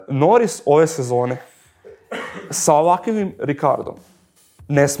Norris ove sezone sa ovakvim Ricardom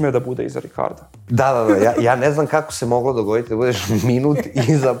ne sme da bude iza Ricarda. Da, ja ne znam kako se moglo dogoditi da budeš minut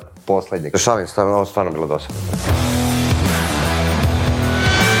iza poslednjeg. Šalim se, ovo stvarno bilo dosadno.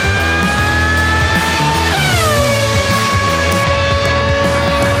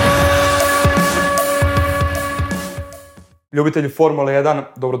 Ljubitelji Formule 1,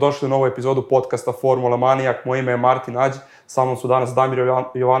 dobrodošli u novu epizodu podcasta Formula Manijak. Moje ime je Manijak, sa mnom su danas Damir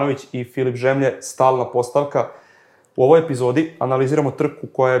Jovanović i Filip Žemlje, stalna postavka. U ovoj epizodi analiziramo trku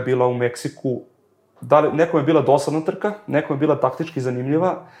koja je bila u Meksiku. Nekom je bila dosadna trka, nekom je bila taktički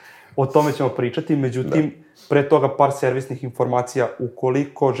zanimljiva, o tome ćemo pričati. Međutim, pre toga par servisnih informacija.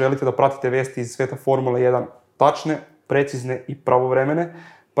 Ukoliko želite da pratite vesti iz sveta Formule 1 tačne, precizne i pravovremene,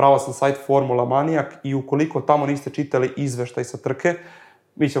 prava sam sajt Formula Manijak i ukoliko tamo niste čitali izveštaj sa trke,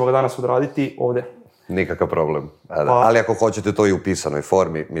 mi ćemo ga danas odraditi ovde. Nikakav problem. Ali ako hoćete to i u pisanoj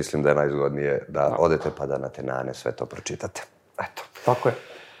formi, mislim da je najzgodnije da odete pa da na tenane sve to pročitate. Eto. Tako je.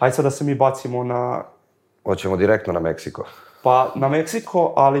 Ajde sad da se mi bacimo na... Hoćemo direktno na Meksiko. Pa na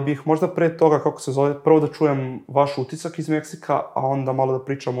Meksiko, ali bih možda pre toga, kako se zove, prvo da čujem vaš utisak iz Meksika, a onda malo da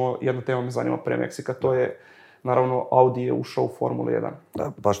pričamo, jedna tema me zanima pre Meksika, to je, naravno, Audi je ušao u Formulu 1.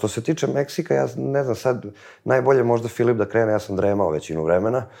 Da, pa što se tiče Meksika, ja ne znam sad, najbolje možda Filip da krene, ja sam dremao većinu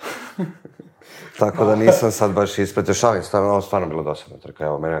vremena. Tako da nisam sad baš ispratio. Šalim se, ovo stvarno bilo dosadno trka.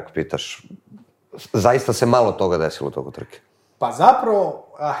 Evo, mene ako pitaš, zaista se malo toga desilo u toku trke. Pa zapravo,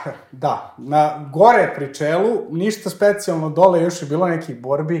 da, na gore pri čelu, ništa specijalno, dole još je bilo nekih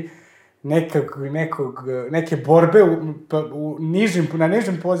borbi, neke borbe na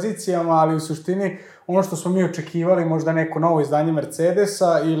nižim pozicijama, ali u suštini ono što smo mi očekivali, možda neko novo izdanje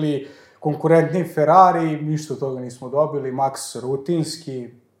Mercedesa ili konkurentni Ferrari, ništa od toga nismo dobili, Max rutinski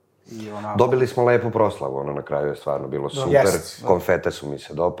i onako. Dobili smo lepu proslavu, ono na kraju je stvarno bilo super, konfete su mi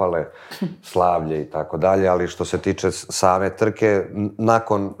se dopale, slavlje i tako dalje, ali što se tiče same trke,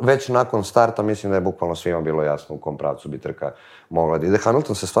 već nakon starta mislim da je bukvalno svima bilo jasno u kom pravcu bi trka mogla da ide.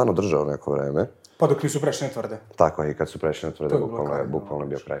 Hamilton se stvarno držao neko vreme. Pa dok nisu prešli tvrde. Tako je, i kad su prešli tvrde, bukvalno je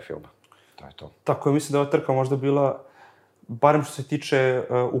bio kraj filma. To je to. Tako je, mislim da je ova trka možda bila, barem što se tiče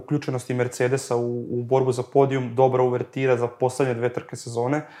uključenosti Mercedesa u borbu za podijum, dobra uvertira za poslednje dve trke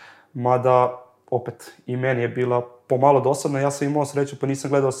sezone, mada, opet, i meni je bila pomalo dosadna. Ja sam imao sreću, pa nisam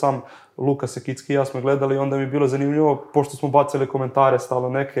gledao sam Luka Sekicki i ja smo gledali i onda mi je bilo zanimljivo, pošto smo bacili komentare stalno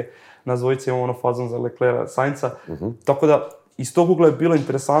neke, nas dvojice imamo ono fazon za Leclerca, Sainza, tako da iz tog ugla je bilo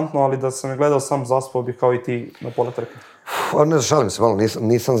interesantno, ali da sam je gledao sam zaspao bih kao i ti na pola trke. Ne, šalim se malo,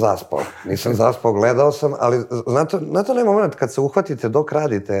 nisam zaspao, gledao sam, ali znate onaj moment kad se uhvatite dok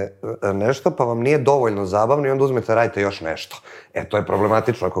radite nešto, pa vam nije dovoljno zabavno i onda uzmete radite još nešto. To je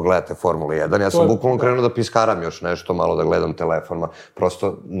problematično ako gledate Formulu 1. Ja sam bukvalno krenuo da piskaram još nešto, malo da gledam telefon,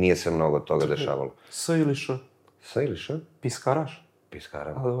 prosto nije se mnogo toga dešavalo. S ili š? S ili š? Piskaraš?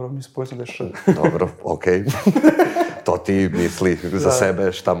 Piskaram. A dobro, mi se pojasno da je š. Dobro, okej. To ti misli za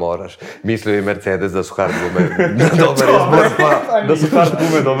sebe šta moraš. Mislio i Mercedes da su hard gume dobar izbor, pa... Da su hard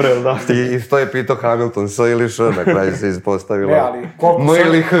gume dobre, jel da? I isto je pitao Hamilton, S ili Š, na kraju se ispostavilo. Ne, ali koliko... M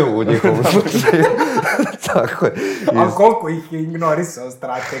ili H u njihovom slučaju. Tako je. Ali koliko ih je ignorisao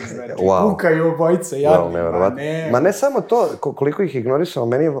strateg, znači, kukaju obojice, jadni, Ma ne samo to, koliko ih ignorisao,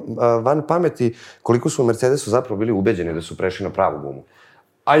 meni je van pameti koliko su u Mercedesu zapravo bili ubeđeni da su prešli na pravu gumu.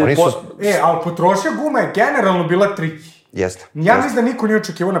 Ali potrošnja gume je generalno bila triki. Jeste. Ja mislim da niko nije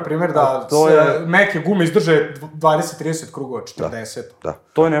očekivao, na primjer, da se meke gume izdrže 20-30 krugova, 40. Da.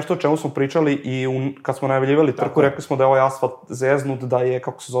 To je nešto o čemu smo pričali i kad smo najavljivali trku, rekli smo da je ovaj asfalt zeznut, da je,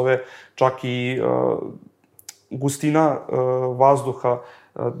 kako se zove, čak i gustina vazduha,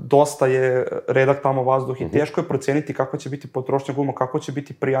 dosta je redak tamo vazduh i teško je proceniti kako će biti potrošnja guma, kako će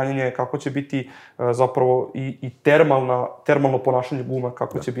biti prijanjanje, kako će biti zapravo i termalno ponašanje guma,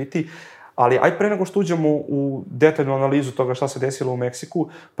 kako će biti. Ali aj pre nego što uđemo u detaljnu analizu toga šta se desilo u Meksiku,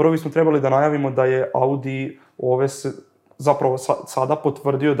 prvo bismo trebali da najavimo da je Audi zapravo sada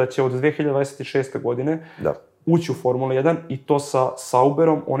potvrdio da će od 2026. godine ući u Formulu 1 i to sa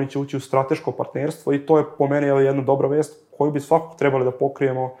Sauberom, oni će ući u strateško partnerstvo i to je po meni jedna dobra vest koju bi svakako trebali da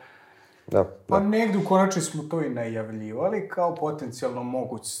pokrijemo. Pa negdje u konačni smo to i najavljivali kao potencijalno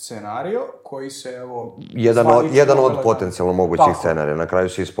moguć scenario koji se, evo... Jedan od potencijalno mogućih scenarija. Na kraju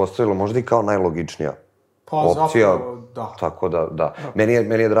se ispostavilo možda i kao najlogičnija opcija. Tako da. Meni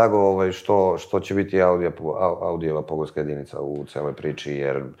je drago što će biti Audijeva pogonska jedinica u celoj priči,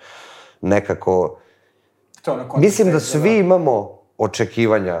 jer nekako... Mislim da svi imamo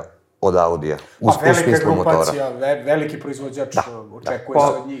očekivanja od Audija, u smislu motora. Velika grupacija, veliki proizvođač očekuje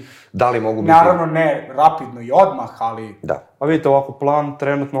se od njih. Da li mogu biti... Naravno ne rapidno i odmah, ali A vidite ovako, plan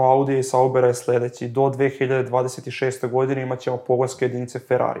trenutno Audija i Saubera je sledeći. Do 2026. godine imat ćemo pogonske jedinice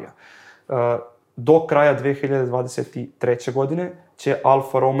Ferrarija. Do kraja 2023. godine će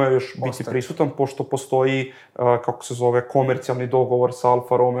Alfa Romeo još biti prisutan, pošto postoji, kako se zove, komercijalni dogovor sa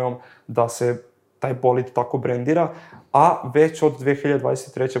Alfa Romeom da se taj bolid tako brendira, a već od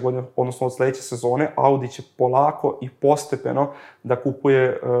 2023. godine, odnosno od sledeće sezone, Audi će polako i postepeno da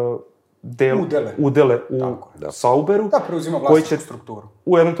kupuje udele u Sauberu. Da, preuzima vlasničku strukturu.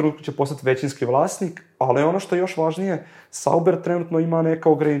 U jednom trenutku će postati većinski vlasnik, ali ono što je još važnije, Sauber trenutno ima neka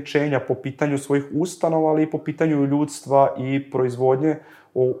ograničenja po pitanju svojih ustanova, ali i po pitanju ljudstva i proizvodnje,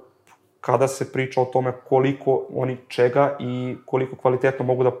 kada se priča o tome koliko oni čega i koliko kvalitetno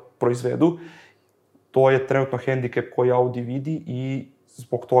mogu da proizvedu. To je trenutno hendikep koji Audi vidi i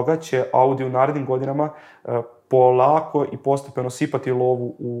zbog toga će Audi u narednim godinama polako i postepeno sipati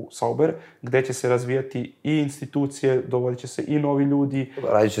lovu u Sauber, gde će se razvijati i institucije, dovodit će se i novi ljudi.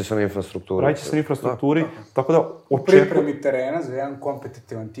 Radit će se na infrastrukturi. Tako da u pripremi terena za jedan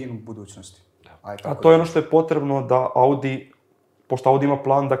kompetitivan tim u budućnosti. A to je ono što je potrebno da Audi, pošto Audi ima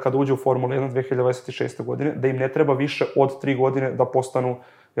plan da kada uđe u Formula 1 2026. godine, da im ne treba više od 3 godine da postanu,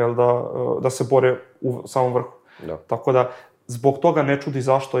 da se bore u samom vrhu. Tako da, zbog toga ne čudi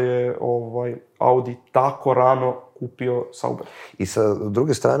zašto je Audi tako rano kupio Sauber. I sa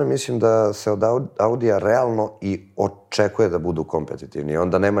druge strane, mislim da se od Audija realno i očekuje da budu kompetitivni.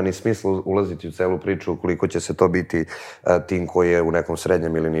 Onda nema ni smisla ulaziti u celu priču koliko će se to biti tim koji je u nekom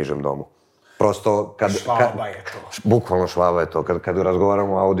srednjem ili nižem domu. Prosto, Švaba je to. Bukvalno Švaba je to. Kad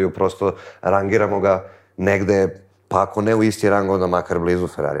razgovaramo o Audiju, prosto rangiramo ga negde, pa ako ne u isti rang, onda makar blizu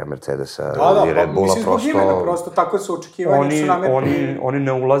Ferrarija, Mercedesa i Red Bulla, prosto... Mislim, zbog imena, prosto tako su očekivanja, su nametni. Oni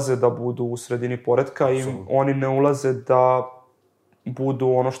ne ulaze da budu u sredini poretka i oni ne ulaze da budu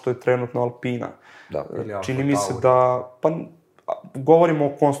ono što je trenutno Alpina. Čini mi se da... Govorimo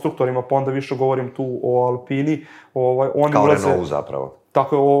o konstruktorima, pa onda više govorim tu o Alpini. Kao Renault zapravo.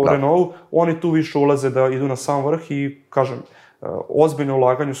 Tako je, o Renaultu. Oni tu više ulaze da idu na sam vrh i, kažem, ozbiljno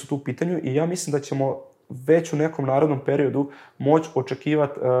ulaganje su tu u pitanju i ja mislim da ćemo već u nekom narodnom periodu moći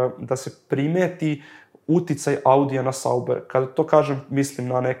očekivati da se primeti uticaj Audija na Sauber. Kada to kažem, mislim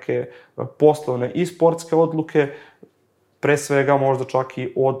na neke poslovne i sportske odluke, pre svega možda čak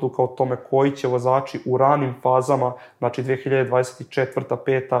i odluka o tome koji će vozači u ranim fazama, znači 2024.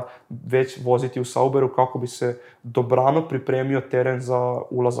 5. već voziti u Sauberu kako bi se dobrano pripremio teren za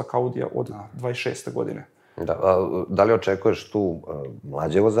ulazak Audija od 26. godine. Da li očekuješ tu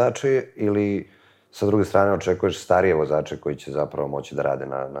mlađe vozače ili sa druge strane očekuješ starije vozače koji će zapravo moći da rade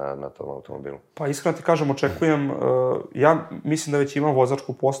na tom automobilu? Pa iskreno ti kažem, očekujem, ja mislim da već imam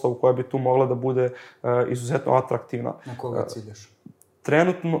vozačku postavu koja bi tu mogla da bude izuzetno atraktivna. Na koga ciljaš?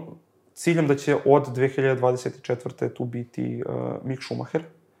 Trenutno ciljam da će od 2024. tu biti Mick Schumacher,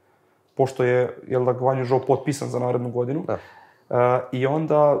 pošto je Guanyu Zhou potpisan za narednu godinu. I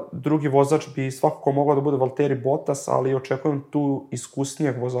onda drugi vozač bi svakako mogao da bude Valtteri Bottas, ali očekujem tu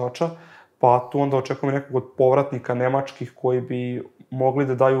iskusnijeg vozača, pa tu onda očekujem nekog od povratnika nemačkih koji bi mogli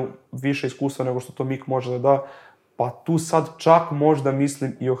da daju više iskustva nego što to Mick može da da. Pa tu sad čak možda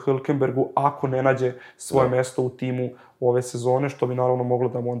mislim i o Hülkenbergu ako ne nađe svoje mesto u timu ove sezone, što bi naravno moglo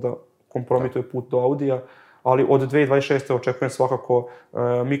da mu onda kompromituje put do Audija. Ali od 2026. očekujem svakako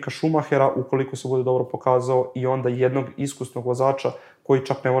Micka Schumachera, ukoliko se bude dobro pokazao, i onda jednog iskusnog vozača koji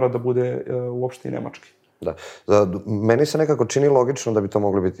čak ne mora da bude uopšte i nemački. Da. Meni se nekako čini logično da bi to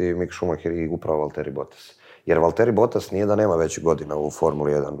mogli biti Mick Schumacher i upravo Valtteri Bottas. Jer Valtteri Bottas nije da nema već godina u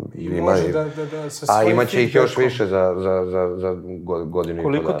Formuli 1. I može da sa svojim a imaće ih još više za godinu i po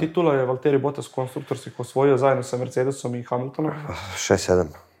dana. Koliko titula je Valtteri Bottas konstruktorskih osvojio zajedno sa Mercedesom i Hamiltonom? 6-7.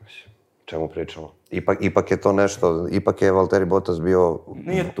 Čemu pričamo? Ipak je to nešto, ipak je Valtteri Bottas bio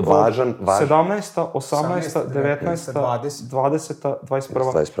važan. 17, 18, 19, 20,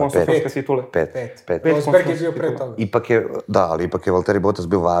 21. konstruktorske titule. 5. Rosberg je bio pre toga. Ali ipak je Valtteri Bottas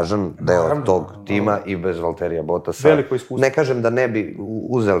bio važan deo tog tima i bez Valtterija Bottasa. Veliko iskustvo. Ne kažem da ne bi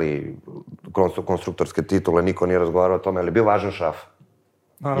uzeli konstruktorske titule, niko nije razgovarao o tome, ali bio važan šraf.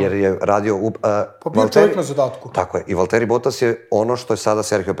 Jer je radio... Pa bio čovjek na zadatku. Tako je. I Valtteri Bottas je ono što je sada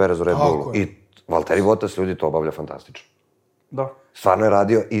Sergio Perez u Red Bullu. I Valtteri Bottas, ljudi, to obavlja fantastično. Da. Stvarno je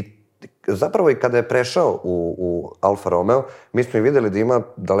radio i zapravo i kada je prešao u Alfa Romeo, mi smo i videli da ima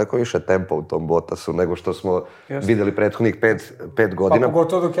daleko više tempa u tom Bottasu nego što smo videli prethodnih 5 godina. Pa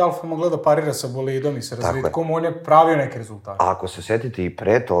pogotovo dok je Alfa mogla da parira sa bolidom i sa razvitkom, on je pravio neke rezultate. A ako se setite i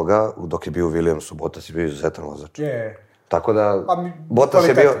pre toga, dok je bio u Williamsu, Bottas je bio izuzetan vozač. Tako da,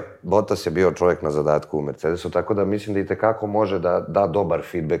 Bottas je bio čovjek na zadatku u Mercedesu, tako da mislim da i tekako može da da dobar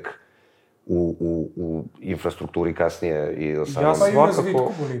feedback u infrastrukturi kasnije i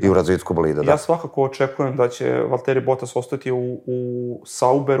i u razvitku bolida, da. Ja svakako očekujem da će Valtteri Bottas ostati u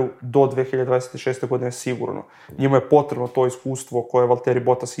Sauberu do 2026. godine sigurno. Njima je potrebno to iskustvo koje Valtteri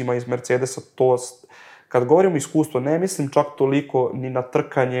Bottas ima iz Mercedesa. Kad govorim iskustvo, ne mislim čak toliko ni na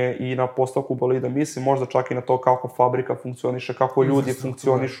trkanje i na postavku bolida, mislim možda čak i na to kako fabrika funkcioniše, kako ljudi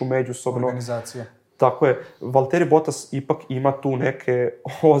funkcionišu međusobno. Organizacija. Tako je, Valtteri Bottas ipak ima tu neke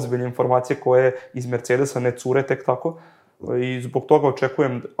ozbiljne informacije koje iz Mercedesa ne cure tek tako i zbog toga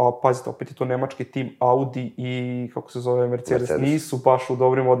očekujem, a pazite, opet je to nemački tim, Audi i kako se zove Mercedes. Nisu baš u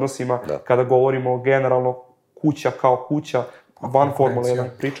dobrim odnosima kada govorimo generalno kuća kao kuća, van Formule 1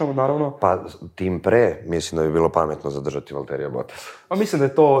 pričamo, naravno. Pa, tim pre, mislim da bi bilo pametno zadržati Valtterija Bottasa. A mislim da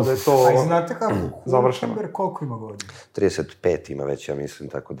je to A znate kako, završeno. Koliko ima godina? 35 ima već, ja mislim,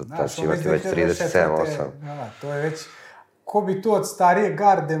 tako da će imati već 37-8. To je već... Ko bi to od starije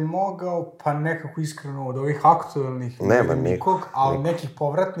garde mogao, pa nekako iskreno od ovih aktualnih ne vidim nikog, a od nekih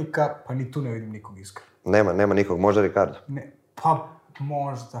povratnika, pa ni tu ne vidim nikog iskreno. Nema nikog, možda Ricardo? Ne, pa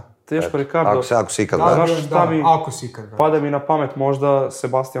možda. Teško Ricardo. Ako si ikad vrati. Ako si ikad vrati. Pada mi na pamet možda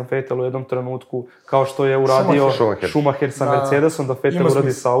Sebastian Vettel u jednom trenutku, kao što je uradio Schumacher sa Mercedesom, da Vettel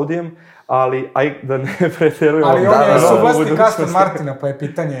uradi sa Audijem, ali aj da ne preterujemo. Ali on je suvlasnik Aston Martina, pa je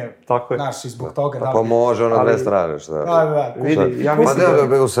pitanje naš i zbog toga. Pa može ono dve strane, šta? Da. Vidi, ja mislim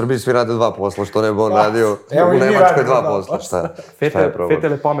da... U Srbiji svi rade 2 posla, što ne bi on radio u Nemačkoj 2 posla, šta je problem?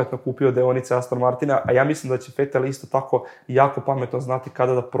 Vettel je pametno kupio deonice Aston Martina, a ja mislim da će Vettel isto tako jako pametno znati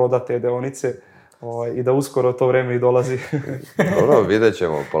kada da proda te deonice i da uskoro to vreme i dolazi. Dobro, vidjet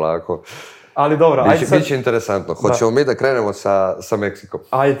ćemo polako. Ali dobro, ajde sad... Biće interesantno. Hoćemo mi da krenemo sa Meksikom?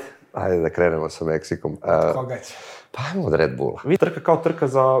 Ajde da krenemo sa Meksikom. Koga će? Pa ajmo od Red Bulla. Trka kao trka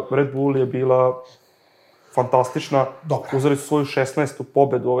za Red Bull je bila fantastična. Dobro. Uzeli su svoju 16.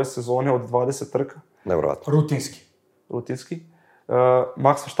 pobedu ove sezone od 20 trka. Nevjerovatno. Rutinski.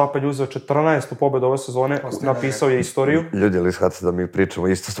 Max Verstappen je uzeo 14. pobedu ove sezone, napisao je istoriju. Ljudi, ali shvatite da mi pričamo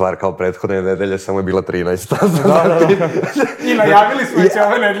istu stvar kao prethodne nedelje, samo je bila 13. Da. I najavili smo će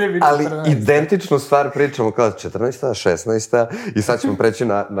ove nedelje biti 14. Ali identičnu stvar pričamo kao 14. 16. i sad ćemo preći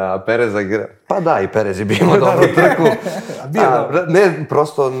na Pereza. Pa da, i Perez je bio dobru trku. Ne,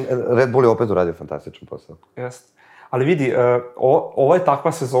 prosto Red Bull je opet uradio fantastičan posao. Jeste. Ali vidi, ovo je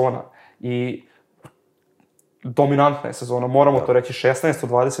takva sezona i dominantna je sezona, moramo to reći, 16 od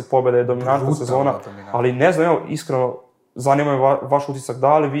 20 pobjeda je dominantna sezona, ali ne znam, evo, iskreno, zanima me vaš utisak,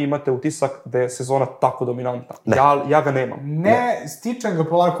 da li vi imate utisak da je sezona tako dominantna? Ja ga nemam. Ne, stičem ga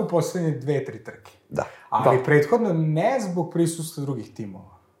polako u poslednje 2-3 trke. Da. Ali prethodno ne zbog prisustva drugih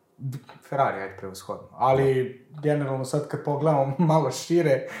timova. Ferrari, ajde prevashodno. Ali, generalno, sad kad pogledamo malo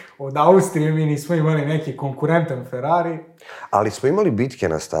šire, od Austrije mi nismo imali neki konkurentan Ferrari. Ali smo imali bitke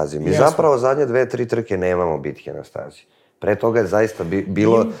na stazi. Mi zapravo zadnje 2-3 trke nemamo bitke na stazi. Pre toga je zaista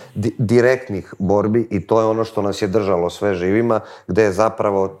bilo direktnih borbi i to je ono što nas je držalo sve živima, gde je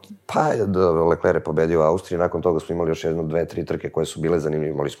zapravo, Leclerc je pobedio u Austriji, nakon toga smo imali još 1-2-3 trke koje su bile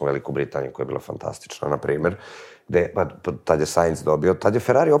zanimljive. Imali smo Veliku Britaniju koja je bila fantastična, na primjer, gde tad je Sainz dobio, tad je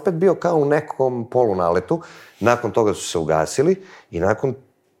Ferrari opet bio kao u nekom polunaletu, nakon toga su se ugasili i nakon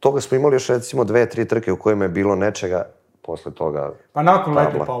toga smo imali još recimo 2-3 trke u kojima je bilo nečega posle toga. Pa nakon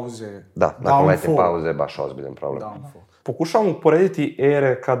letnje pauze. Da, nakon letnje pauze je baš ozbiljan problem. Pokušavam uporediti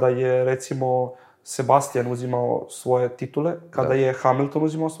ere kada je, recimo, Sebastian uzimao svoje titule, kada je Hamilton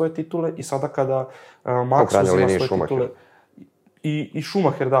uzimao svoje titule i sada kada Max uzima svoje titule. I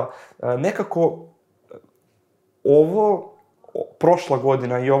Schumacher, da. Nekako, prošla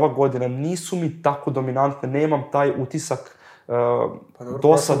godina i ova godina nisu mi tako dominantne, nemam taj utisak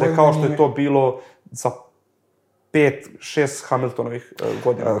dosade kao što je to bilo za 5-6 Hamiltonovih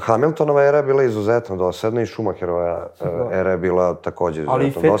godina. Hamiltonova era je bila izuzetno dosadna i Schumacherova era je bila također izuzetno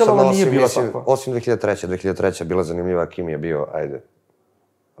dosadna. Ali Vettelova nije bila takva. Osim 2003. 2003. je bila zanimljiva, Kim je bio,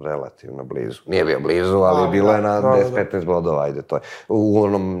 relativno blizu. Nije bio blizu, ali bilo je na 10-15 bodova, to je. U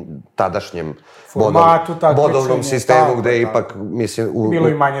onom tadašnjem bodovnom sistemu gde je ipak, mislim... Bilo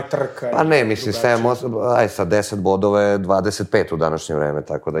i manje trka. Pa ne, mislim, sa 10 bodova je 25 u današnje vreme,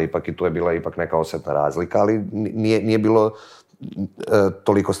 tako da ipak i tu je bila ipak neka osetna razlika, ali nije bilo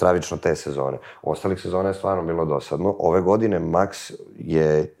toliko stravično te sezone. Ostalih sezona je stvarno bilo dosadno. Ove godine Max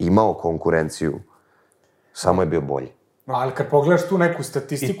je imao konkurenciju, samo je bio bolji. Ali kad pogledaš tu neku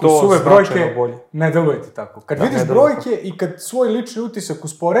statistiku, suve brojke, ne deluje ti tako. Kad vidiš brojke i kad svoj lični utisak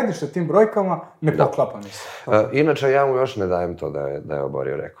usporediš sa tim brojkama, ne poklapa mi se. Inače, ja mu još ne dajem to da je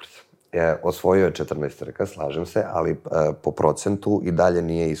oborio rekord. osvojio je 14 trka, slažem se, ali po procentu i dalje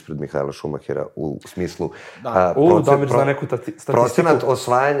nije ispred Mihaela Šumahera u smislu... Damir zna neku statistiku. Procenat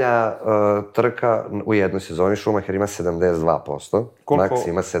osvajanja trka u jednoj sezoni Šumaher ima 72%, Max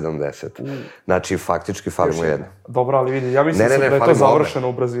ima 70%. Znači, faktički fali mu jedno. Dobro, ali vidi, ja mislim da je to završeno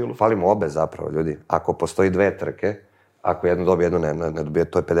u Brazilu. Fali mu obe zapravo, ljudi. Ako postoji 2 trke, ako jednu dobije, jednu ne dobije,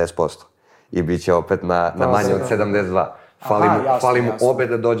 to je 50%. I bit će opet na manje od 72%. Fali mu obe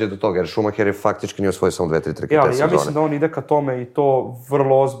da dođe do toga, jer Schumacher je faktički nije osvojio samo 2-3 trke te sezone. Ja mislim da on ide ka tome i to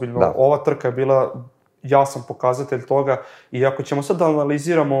vrlo ozbiljno. Da. Ova trka je bila jasan pokazatelj toga i ako ćemo sad da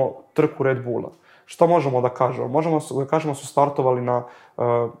analiziramo trku Red Bulla, šta možemo da kažemo? Možemo da kažemo su startovali na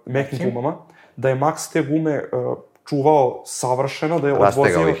mekim gumama, da je Max te gume čuvao savršeno, da je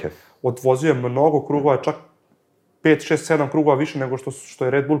odvozio mnogo krugova, čak 5, 6, 7 krugova više nego što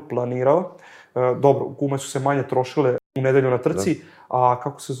je Red Bull planirao. Dobro, gume su se manje trošile u nedelju na trci, a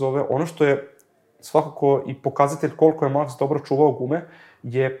kako se zove, ono što je svakako i pokazatelj koliko je Max dobro čuvao gume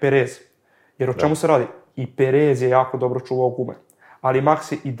je Perez. Jer o čemu se radi? I Perez je jako dobro čuvao gume. Ali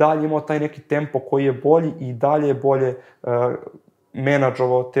Max je i dalje imao taj neki tempo koji je bolji i dalje je bolje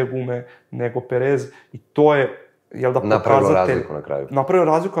menadžovao te gume nego Perez. I to je, jel da, pokazatelj... Napravilo razliku na kraju.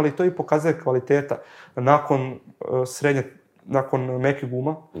 Napravilo razliku, ali to je i pokazatelj kvaliteta. Nakon mekih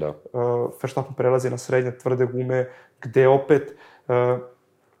guma, Verstappen prelazi na srednje tvrde gume, gde opet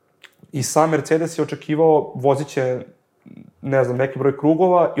i sam Mercedes je očekivao vozit će, ne znam, neki broj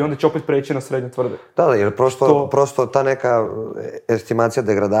krugova i onda će opet preći na srednje tvrde. Da, jer prosto ta neka estimacija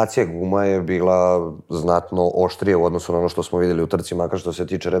degradacije guma je bila znatno oštrije u odnosu na ono što smo vidjeli u trci, makar što se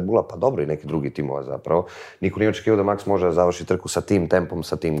tiče Red Bulla, pa dobro i neki drugi timova zapravo. Niko nije očekivao da Max može da završi trku sa tim tempom,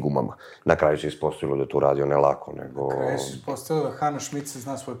 sa tim gumama. Na kraju se ispostavilo da je tu radio ne lako, nego... Na kraju se ispostavilo da Hanno Schmidt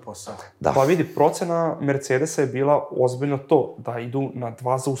zna svoj posao. Da. Pa vidi, procena Mercedesa je bila ozbiljno to, da idu na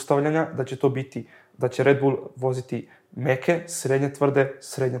 2 zaustavljanja, da će to biti, da će Red Bull voziti meke, srednje tvrde.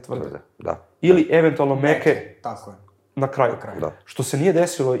 Da. Ili eventualno meke tako je. Na kraju. Da. Što se nije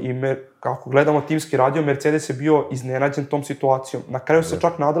desilo i kako gledamo timski radio, Mercedes je bio iznenađen tom situacijom. Na kraju se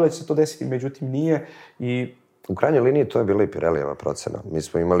čak nadalo da će se to desiti, međutim nije i... U krajnjoj liniji to je bila i Pirelijeva procena. Mi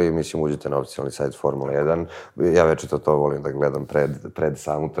smo imali, mislim, uđete na oficijalni sajt Formula 1, ja večito to volim da gledam pred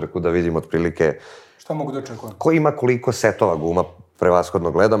samu trku, da vidim otprilike... Šta mogu da očekujem? Ko ima koliko setova guma,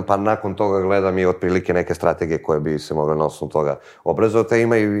 prevashodno gledam, pa nakon toga gledam i otprilike neke strategije koje bi se mogle na osnovu toga obrazovati.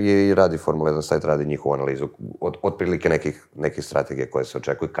 Ima i radi Formula 1 sajt, radi njihovu analizu otprilike nekih strategije koje se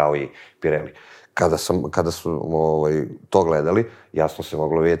očekuju, kao i Pirelli. Kada smo to gledali, jasno se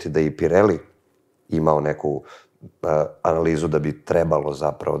moglo vidjeti da i Pirelli imao neku analizu da bi trebalo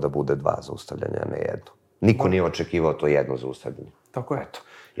zapravo da bude 2 zaustavljanja, a ne jedno. Niko nije očekivao to jedno zaustavljanje. Tako je. Eto.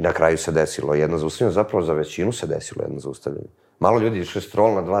 I na kraju se desilo jedno zaustavljanje, zapravo za većinu se desilo jedno zaustavljanje. Malo ljudi išli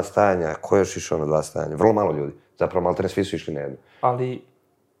Stroll na 2 stajanja, ko je još išao na 2 stajanja? Vrlo malo ljudi. Zapravo, maltene svi su išli na jedno. Ali,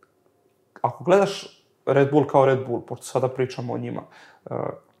 ako gledaš Red Bull kao Red Bull, pošto sada pričamo o njima,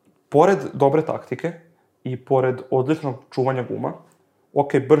 pored dobre taktike i pored odličnog čuvanja guma,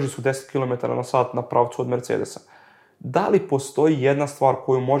 brži su 10 km/h na pravcu od Mercedesa. Da li postoji jedna stvar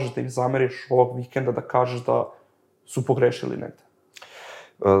koju možeš da im zameriš ovog vikenda da kažeš da su pogrešili negde?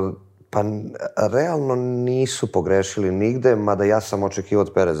 Pa, realno nisu pogrešili nigde, mada ja sam očekivao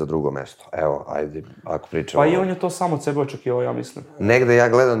od Pereza drugo mesto. Evo, ajde, ako pričamo... Pa i on je to sam od sebe očekivao, ja mislim. Negde ja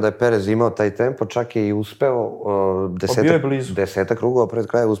gledam da je Perez imao taj tempo, čak je i uspeo 10 krugova pred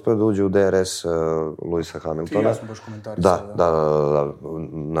kraja, uspeo da uđe u DRS Lewisa Hamiltona. Ja sam baš komentarisao. Da.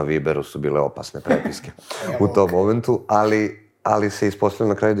 Na Viberu su bile opasne prepiske u tom momentu, ali se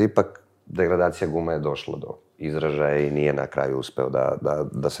ispostavilo na kraju da ipak degradacija guma je došla do izražaja i nije na kraju uspeo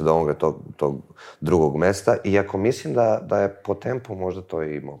da se domogne tog drugog mesta, iako mislim da je po tempu možda to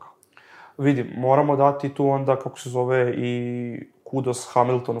i mogao. Vidi, moramo dati tu onda, kako se zove, i kudos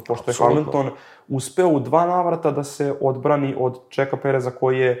Hamiltonu, pošto je Hamilton uspeo u 2 navrata da se odbrani od Checa Pereza,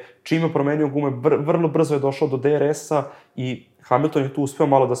 koji je, čim je promenio gume, vrlo brzo je došao do DRS-a i Hamilton je tu uspeo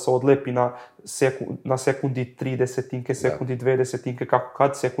malo da se odlepi na sekundi 3/10, sekundi 2/10, kako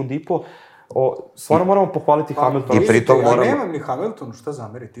kad, sekundi i po. Stvarno moramo pohvaliti Hamiltona. I pritom moramo... Ja nemam ni Hamiltonu, šta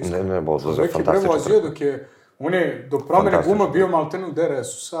zameriti? Ne, odlaze fantastično. Vozio dok je, on je do promene guma bio maltene u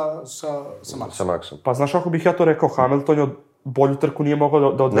DRS-u sa Maxom. Pa znaš kako bih ja to rekao, Hamilton je bolju trku nije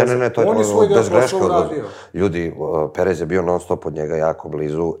mogao da odveze. Ne, to je bez greške odvozio. Ljudi, Perez je bio non stop od njega jako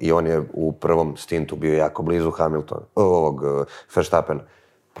blizu i on je u prvom stintu bio jako blizu Verstappena.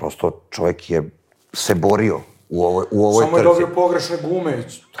 Prosto čovjek je se borio u ovoj trci. Samo je dobio pogrešne gume.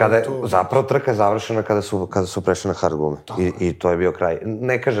 Zapravo trka je završena kada su prešli na hard gume. I to je bio kraj.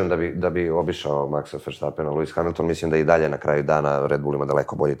 Ne kažem da bi obišao Maxa Verstappena, Lewis Hamilton, mislim da i dalje na kraju dana Red Bull ima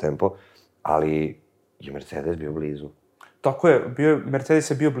daleko bolji tempo, ali je Mercedes bio blizu. Tako je,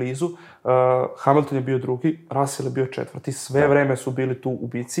 Mercedes je bio blizu, Hamilton je bio drugi, Russell je bio četvrti, sve vreme su bili tu u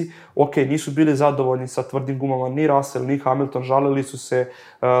bici. Ok, nisu bili zadovoljni sa tvrdim gumama ni Russell, ni Hamilton, žalili su se.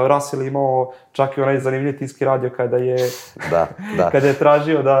 Russell je imao čak i onaj zanimljiv tinski radio kada je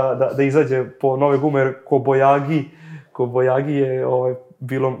tražio da izađe po nove gume, jer ko Bojagi je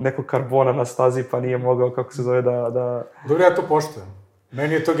bilo neko karbona na stazi, pa nije mogao, kako se zove, da... Dobro, ja to poštujem.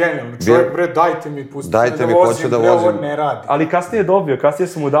 Meni je to genijalno. Čovjek, bre, dajte mi, pustite da vozim, bre, ovo ne radi. Ali kasnije je dobio, kasnije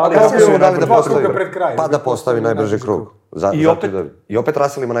su mu dali... Da postavi najbrži krug. I opet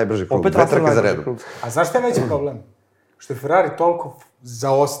Russell ima najbrži krug. Dve trke za redom. A znaš šta je veći problem? Što je Ferrari toliko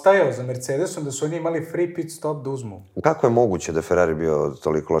zaostajao za Mercedesom da su oni imali free pit stop da uzmu. Kako je moguće da je Ferrari bio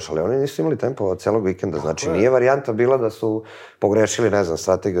toliko loš, ali oni nisu imali tempo od celog vikenda. Znači, nije varijanta bila da su pogrešili, ne znam,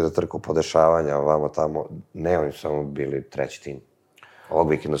 strategiju za trku, podešavanja, ovamo tamo. Ne, oni su samo bili treći tim. Ovog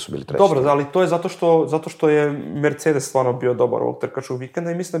vikenda su bili treći. Dobro, ali to je zato što je Mercedes stvarno bio dobar ovog trkačkog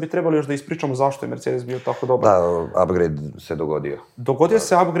vikenda i mislim da bi trebali još da ispričamo zašto je Mercedes bio tako dobar. Da, upgrade se dogodio. Dogodio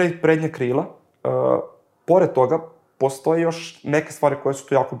se upgrade prednje krila. Pored toga, postoje još neke stvari koje su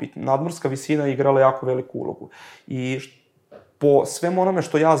tu jako bitne. Nadmorska visina je igrala jako veliku ulogu. I po svemu onome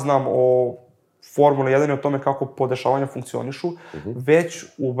što ja znam o Formula 1 i o tome kako podešavanja funkcionišu, već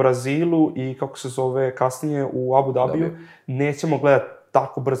u Brazilu i kako se zove kasnije u Abu Dhabiju, nećemo gledati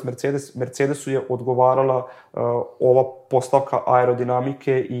tako brz Mercedes. Mercedesu je odgovarala ova postavka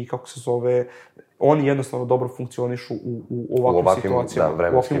aerodinamike i kako se zove, oni jednostavno dobro funkcionišu u ovakvim situacijama. Da,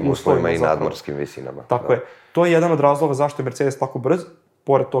 vremenskim uslovima i nadmorskim visinama. Tako je. To je jedan od razloga zašto je Mercedes tako brz.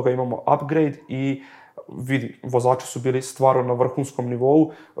 Pored toga imamo upgrade i vidi, vozači su bili stvarno na vrhunskom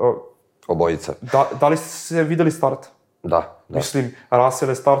nivou. Obojica. Da li ste videli start? Da. Mislim,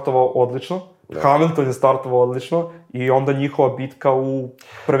 Russell je startovao odlično, Hamilton je startovao odlično i onda njihova bitka u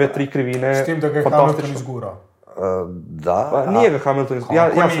prve 3 krivine. S tim da ga je Hamilton izgurao. Da. Nije ga Hamilton izgurao.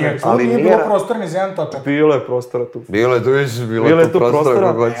 Ali nije bilo prostora ni za jedan točak. Bilo je prostora tu. Bilo je tu prostora.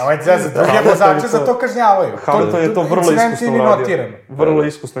 Ovo je drugi vozače za to kažnjavaju. Hamilton je to vrlo iskusno uradio. Vrlo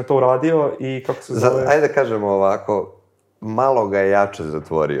iskusno je to uradio i kako se zove... Ajde da kažemo ovako, malo ga je jače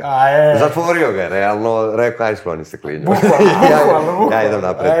zatvorio. Zatvorio ga je, realno, rekao, aj skloni se klinju. Bukvalno. Ja idem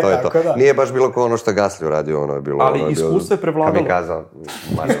napred, to je to. Nije baš bilo kao ono što Gasly uradio, ono je bilo... Ali iskustvo je prevladalo. Kamikaza.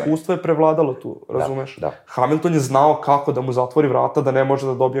 Iskustvo je prevladalo tu, razumeš? Da. Hamilton je znao kako da mu zatvori vrata, da ne može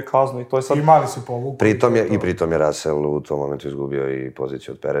da dobije kaznu i to je sad... I mali se povuku. Pritom je Russell u tom momentu izgubio i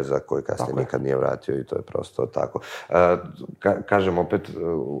poziciju od Pereza, koji kasnije nikad nije vratio i to je prosto tako. Kažem opet,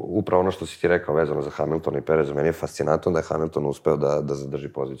 upravo ono što si ti rekao vezano za Hamiltona i Pereza, meni je fascinantno da je Hamilton uspeo da zadrži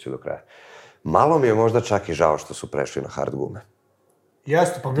poziciju do kraja. Malo mi je možda čak i žao što su prešli na hard gume.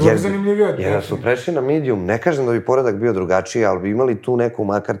 Jeste, pa bilo bi zanimljivije. Jer su prešli na medium, ne kažem da bi poredak bio drugačiji, ali bi imali tu neku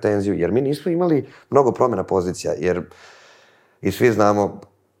makar tenziju, jer mi nismo imali mnogo promjena pozicija, jer i svi znamo,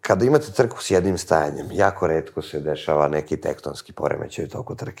 kada imate trku s jednim stajanjem, jako retko se dešava neki tektonski poremećaj u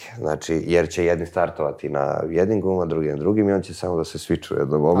toku trke. Znači, jer će jedni startovati na jednim gumama, drugi na drugim i on će samo da se sviču u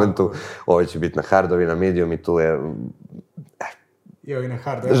jednom momentu. Ovo će biti na hardovi, na medium i tu je... I na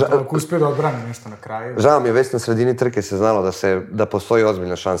hard, ako uspio da odbrani nešto na kraju. Žao mi je, već na sredini trke se znalo da postoji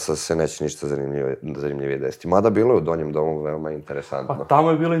ozbiljna šansa da se neće ništa zanimljivije desiti. Mada bilo je u donjem domu veoma interesantno. Pa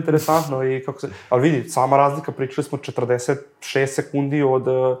tamo je bilo interesantno i kako se... Ali vidi, sama razlika, pričali smo 46 sekundi od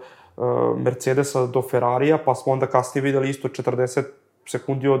Mercedesa do Ferrarija, pa smo onda kasnije videli isto 40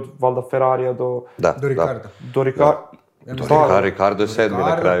 sekundi od valjda Ferrarija do Ricarda. Ricardo je 7.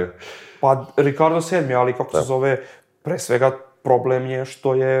 na kraju. Pa Ricardo 7. ali kako se zove, pre svega problem je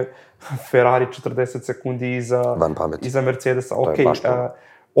što je Ferrari 40 sekundi iza Mercedesa.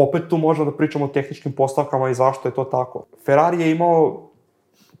 Opet tu možemo da pričamo o tehničkim postavkama i zašto je to tako. Ferrari je imao,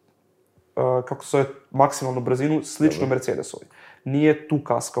 kako se zove, maksimalnu brzinu sličnu Mercedesovi. Nije tu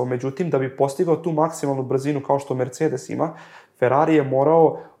kaskao. Međutim, da bi postigao tu maksimalnu brzinu kao što Mercedes ima, Ferrari je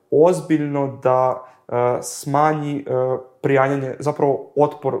morao ozbiljno da smanji prijanjanje, zapravo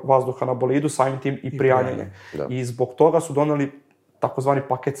otpor vazduha na bolidu, samim tim i prijanjanje. I zbog toga su doneli takozvani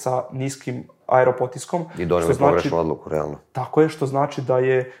paket sa niskim aeropotiskom. I doneli pogrešnu odluku, realno. Tako je, što znači da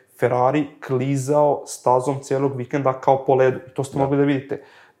je Ferrari klizao stazom cijelog vikenda kao po ledu. I to ste mogli da vidite.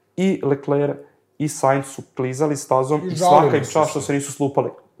 I Leclerc i Sainz su klizali stazom i svaka im čast što se nisu slupali.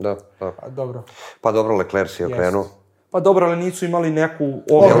 Da. Pa dobro, Leclerc si okrenuo. Pa dobro, ali nisu imali neku...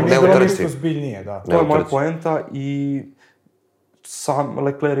 Nije bilo ništa zbiljnije, da. To je moja poenta i sam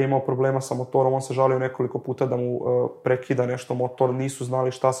Leclerc je imao problema sa motorom, on se žalio nekoliko puta da mu prekida nešto motor, nisu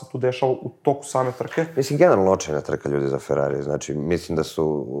znali šta se tu dešava u toku same trke. Mislim, generalno očajna trka ljudi za Ferrari, znači, mislim da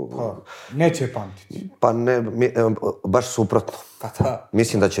su... Neće je pamtiti. Pa ne, baš suprotno. Pa da.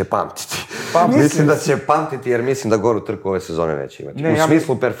 Mislim da će pamtiti. Mislim da će pamtiti jer mislim da goru trku ove sezone neće imati. U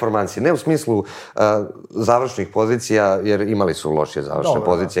smislu performansi, ne u smislu završnih pozicija, jer imali su lošije završne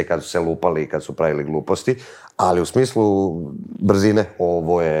pozicije kad su se lupali i kad su pravili gluposti, ali u smislu brzine,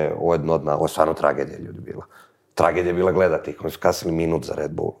 ovo je stvarno tragedija ljudi bila. Tragedija je bila gledati, koji su kasnili minut za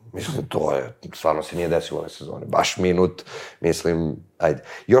Red Bull. Mislim, to je, stvarno se nije desilo ove sezone. Baš minut, mislim, ajde.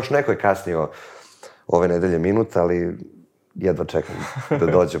 Još neko je kasnio ove nedelje minut, ali jedva čekam da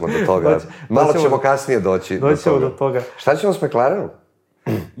dođemo do toga. Malo ćemo kasnije doći do toga. Šta ćemo s McLarenom?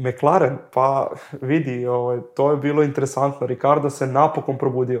 McLaren, pa vidi, to je bilo interesantno. Ricardo se napokon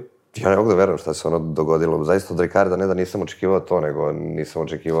probudio. Ja ne mogu da verujem šta se ono dogodilo. Zaista od Ricarda ne da nisam očekivao to, nego nisam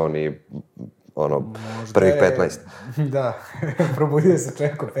očekivao ni prvih 15. Da, probudio se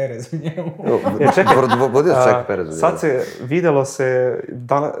Čeko Perez u njemu. Probudio se Čeko Perez u njemu. Sad se videlo se,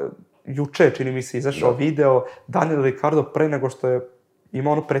 juče čini mi se izašao video Daniel Ricciardo pre nego što je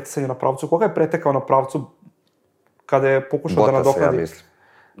imao ono preticanje na pravcu. Koga je pretekao na pravcu kada je pokušao da nadoknadi? Bottas, ja mislim.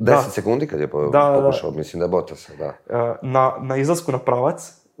 10 sekundi kad je pokušao, mislim da je Bottas, da. Na izlasku na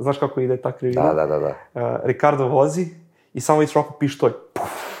pravac, znaš kako ide ta krivina? Da. Ricardo vozi i samo vidiš ovako pištolj,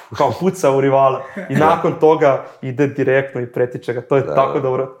 kao puca u rivala. I nakon toga ide direktno i pretiče ga. To je tako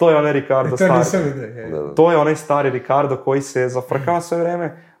dobro. To je onaj Ricardo stari. To je onaj stari Ricardo koji se zafrkava sve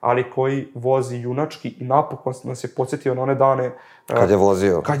vreme, ali koji vozi junački i napokon nas je podsjetio na one dane kad je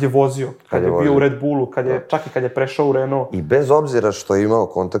vozio. Kad je bio u Red Bullu, čak i kad je prešao u Renault. I bez obzira što je imao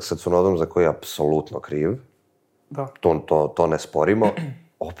kontakt sa Tsunodom za koji je apsolutno kriv, to ne sporimo,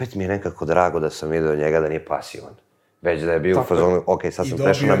 opet mi je nekako drago da sam vidio njega da nije pasivan. Već da je bio u fazonu, ok, sad sam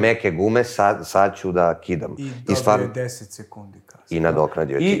prešao na meke gume, sad ću da kidam. I dobio je 10 sekundi kazne. I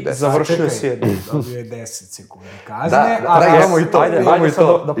nadoknadio tih 10. I završio je sjedno. Dobio je 10 sekundi kazne. Imamo i to. Ajde sad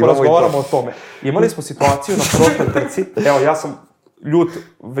da porazgovaramo o tome. Imali smo situaciju na prošloj trci, evo ja sam ljut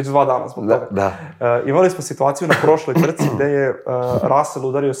već 2 dana zbog toga. Imali smo situaciju na prošloj trci gde je Russell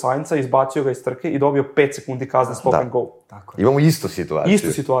udario Sainza, izbacio ga iz trke i dobio 5 sekundi kazne stop and go. Imamo istu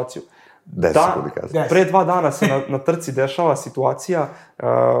situaciju. 10 sekundi kazne. Pre 2 dana se na trci dešava situacija,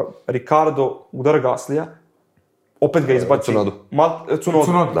 Ricardo udara Gaslija, opet ga izbaci.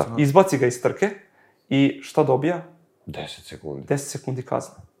 Tsunodu. Izbaci ga iz trke i šta dobija? 10 sekundi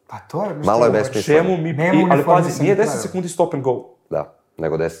kazne. Pa to je... Malo je besmisleno. Ali pazi, nije 10 sekundi stop and go. Da,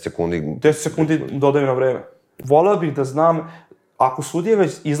 nego 10 sekundi... 10 sekundi dodaju na vreme. Voleo bih da znam, ako sudije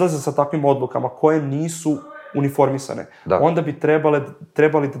već izlaze sa takvim odlukama koje nisu uniformisane, onda bi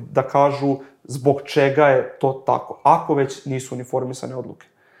trebali da kažu zbog čega je to tako, ako već nisu uniformisane odluke.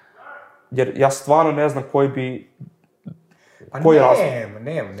 Jer ja stvarno ne znam koji bi...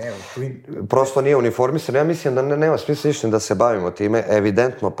 Nema. Prosto nije uniformisan, ja mislim da nema smisla išli da se bavimo time.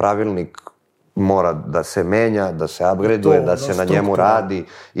 Evidentno pravilnik mora da se menja, da se upgradeuje, da se na njemu radi.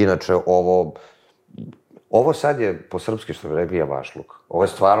 Inače, ovo sad je, po srpski što bi rekli, javašluk. Ovo je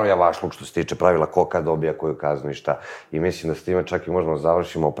stvarno javašluk što se tiče pravila ko kad dobija koju kaznu i šta. I mislim da s time čak i možemo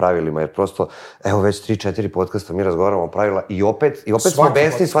završimo o pravilima, jer prosto, evo već 3-4 podcasta mi razgovaramo o pravila i opet smo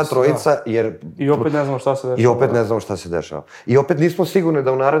besni sva trojica, jer... I opet ne znamo šta se dešava. I opet nismo sigurni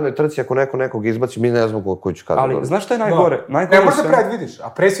da u narednoj trci, ako nekog izbaci, mi ne znamo koju će kaznu. Ali, znaš šta je najgore? Ne možda vidiš, a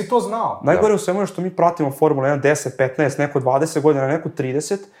pre si to znao. Najgore u svemu je što mi pratimo Formula 1 10, 15, neko 20 godina, neko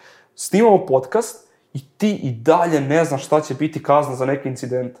 30, snimamo podcast i ti i dalje ne znaš šta će biti kazna za neki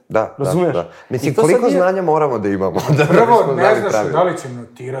incident. Razumeš? Da. Mislim, koliko znanja moramo da imamo? Prvo, ne znaš da li će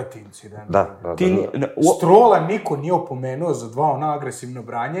notirati incident. Strola niko nije opomenuo za 2 ona agresivna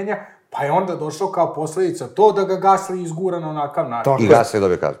branjenja, pa je onda došao kao posljedica to da ga Gasly izgura na onakav način. I Gasly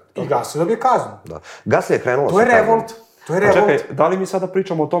dobije kaznu. Gasly je krenulo sa kaznom. To je revolt. Čekaj, da li mi sada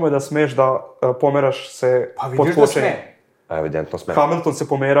pričamo o tome da smeš da pomeraš se pod kočenjem? Pa vidiš da sme. Evidentno sme. Hamilton se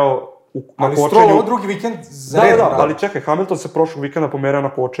pomerao na kočenju. Ali Stroll ovo drugi vikend zaredno. Ali čekaj, Hamilton se prošlog vikenda pomerao na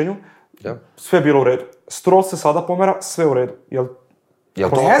kočenju, sve je bilo u redu. Stroll se sada pomera, sve u redu. Jel to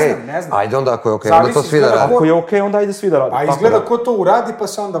okej? Ne znam. Ajde onda ako je okej, onda to svi da radi. Ako je okej, onda ajde svi da radi. A izgleda ko to uradi pa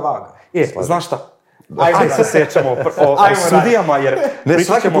se onda vaga. Znaš šta? Ajde se sećamo o sudijama, jer... Ne,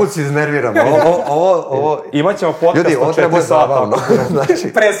 svaki put se iznerviramo. Imaćemo podcast od 4 sata.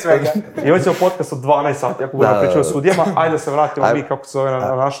 Pre svega. Imaćemo podcast od 12 sati, ako budemo pričali o sudijama. Ajde se vratimo mi, kako se zove,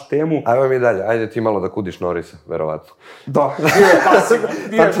 na našu temu. Ajmo mi dalje. Ajde ti malo da kudiš Norisa, verovatno. Da.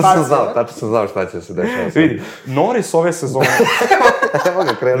 Tačno sam znao šta će se dešavati. Vidi, Noris ove sezone... Evo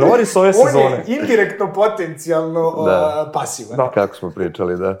ga, krenuo. Norris ove sezone. On je indirektno potencijalno pasivan. Da. Kako smo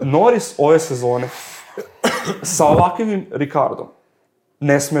pričali, da. Norris ove sezone sa ovakvim Ricardom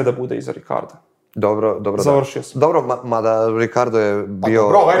ne smije da bude iza Ricarda. Dobro, završio sam. Dobro, mada Ricardo je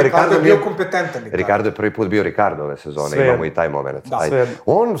bio... Ricardo je bio kompetentan. Ricardo je prvi put bio Ricardo ove sezone, imamo i taj moment. Da, svejedno.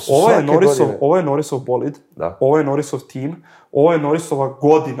 Ovo je Norrisov bolid, ovo je Norrisov tim, ovo je Norrisova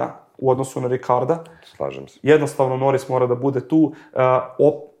godina u odnosu na Ricarda. Slažem se. Jednostavno Norris mora da bude tu.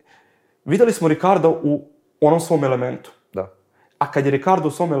 Videli smo Ricarda u onom svom elementu. Da. A kad je Ricardo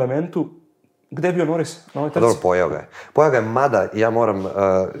u svom elementu, gde je bio Norris na ovoj trci? Dobro, pojao ga je, mada ja moram...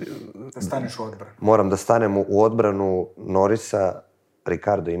 da staneš u odbranu. Moram da stanem u odbranu Norrisa.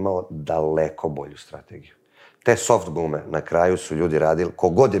 Ricardo je imao daleko bolju strategiju. Te soft gume na kraju su ljudi radili,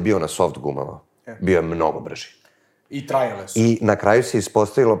 kogod je bio na soft gumama, bio je mnogo brži. I trajale su. I na kraju se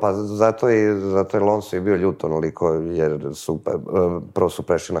ispostavilo, pa zato je Lonso i bio ljut onoliko, jer prvo su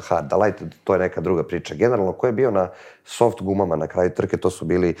prešli na hard. Da, light, to je neka druga priča. Generalno, ko je bio na soft gumama na kraju trke, to su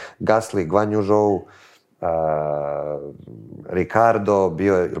bili Gasly, Guan Yu Zhou, Ricardo,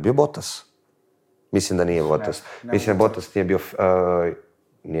 je li bio Bottas? Mislim da nije Bottas. Mislim da Bottas nije bio,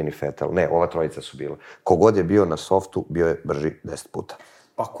 nije ni Vettel. Ne, ova trojica su bila. Kogod je bio na softu, bio je brži 10 puta.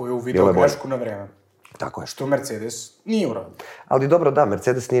 Pa ko je uvidio grešku na vreme. Tako je. Što Mercedes nije uradio. Ali dobro, da,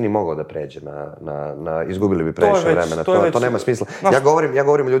 Mercedes nije ni mogao da pređe izgubili bi previše vremena, to nema smisla. Ja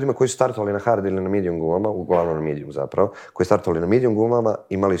govorim o ljudima koji su startovali na hard ili na medium gumama, uglavnom na medium zapravo, koji su startovali na medium gumama,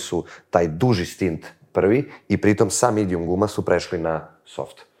 imali su taj duži stint prvi i pritom sa medium guma su prešli na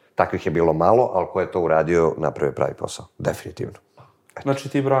soft. Takvih je bilo malo, ali ko je to uradio, napravio pravi posao. Definitivno. Znači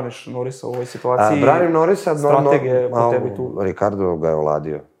ti braniš Norrisa u ovoj situaciji? Branim Norrisa, strategije po tebi tu. Ricardo ga je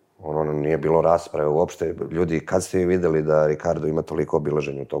ovladio. Ono nije bilo rasprave uopšte. Ljudi, kad ste videli da Ricardo ima toliko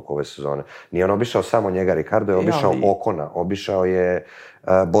obilaženja u toku ove sezone? Nije on obišao samo njega, Ricardo je obišao Okona, obišao je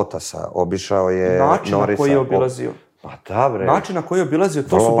Bottasa, obišao je Norrisa. Način na koji je obilazio. Pa da, bre. Način na koji je obilazio,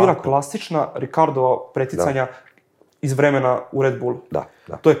 to su bila klasična Ricardova preticanja iz vremena u Red Bullu. Da.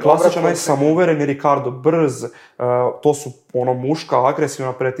 To je klasičan, samouvereni Ricardo, brz, to su muška,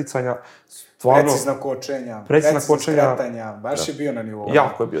 agresivna preticanja. Precizna kočenja, skretanja, baš je bio na nivou.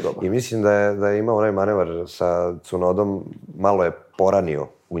 Jako je bio dobar. I mislim da je imao onaj manevar sa Tsunodom, malo je poranio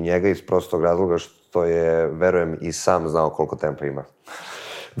u njega iz prostog razloga što je, verujem, i sam znao koliko tempa ima.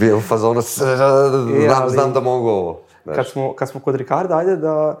 Bio u fazonu, znam da mogu ovo. Kad smo kod Ricarda, ajde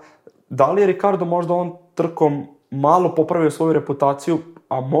da li je Ricardo možda on trkom malo popravio svoju reputaciju,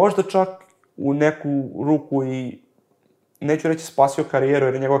 a možda čak u neku ruku i, neću reći spasio karijeru,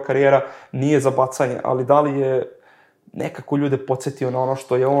 jer njegova karijera nije za bacanje, ali da li je nekako ljude podsjetio na ono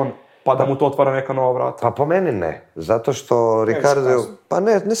što je on, pa da mu to otvara neka nova vrata? Pa po meni ne, zato što Ricardo, pa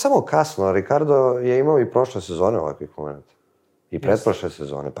ne samo kasno, Ricardo je imao i prošle sezone ovakvih momenta. I pretprošle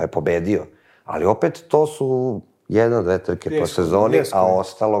sezone, pa je pobedio. Ali opet to su 1-2 trke po sezoni, a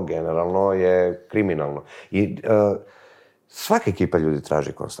ostalo generalno je kriminalno. I svaka ekipa ljudi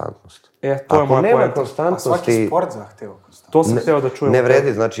traži konstantnost. Ako nema konstantnosti... A svaki sport zahteva konstantnost. To sam hteo da čujem. Ne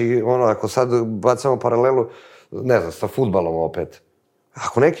vredi, znači, ako sad bacamo paralelu, ne znam, sa fudbalom opet.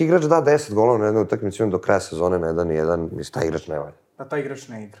 Ako neki igrač da 10 golova na jednoj utakmici, do kraja sezone na 1-1, mislim, taj igrač ne valja. Da, taj igrač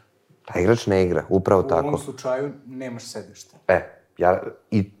ne igra. Taj igrač ne igra, upravo tako. U ovom slučaju nemaš sedište.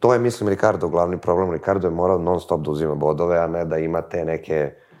 I to je, mislim, Ricardo glavni problem. Ricardo je morao non stop da uzima bodove, a ne da ima te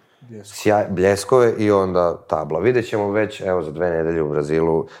neke bljeskove i onda tabla. Vidjet ćemo već, evo, za 2 nedelje u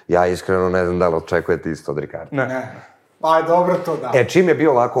Brazilu. Ja iskreno ne znam da li očekujete isto od Ricarda. Ne. Pa dobro to da. Čim je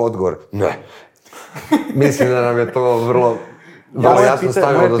bio ovako odgovor? Ne. Mislim da nam je to vrlo jasno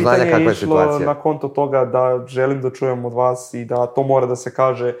stavilo do znanja kakva je situacija. Moje pitanje je išlo na konto toga da želim da čujem od vas i da to mora da se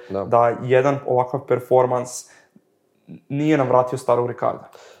kaže da jedan ovakav performans nije nam vratio starog Ricarda.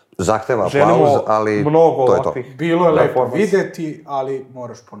 Zahteva aplauz, ali to je to. Bilo je lepo videti, ali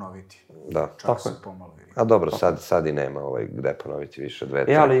moraš ponoviti. Da. Čak se pomalo vidi. A dobro, sad i nema gde ponoviti više 2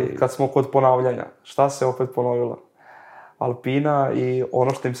 trke. Ali kad smo kod ponavljanja, šta se opet ponovilo? Alpina i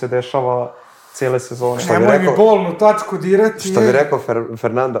ono što im se dešava cijele sezone. Nemoj mi bolnu tačku dirati. Što bi rekao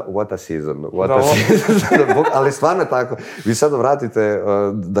Fernanda, what a season. Ali stvarno je tako. Vi sad vratite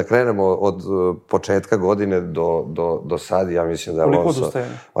da krenemo od početka godine do sad, ja mislim da je Koliko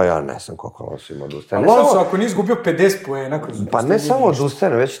odustajanja? A ja ne znam koliko Alonso ima odustajanja. Alonso ako nije izgubio 50 poena. Pa ne samo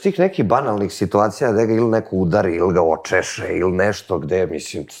odustajanja, već tih nekih banalnih situacija gde ga ili neko udari, ili ga očeše, ili nešto gde,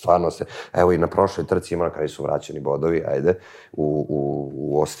 mislim, stvarno se... Evo i na prošloj trci ima, kada su vraćeni bodovi, ajde,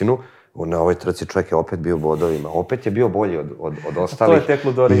 u Ostinu. Na ovoj trci čovjek je opet bio u bodovima. Opet je bio bolji od ostalih. To je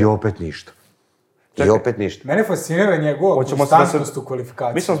teklo Dorija. I opet ništa. I opet ništa. Mene fascinira njegova konstantnost u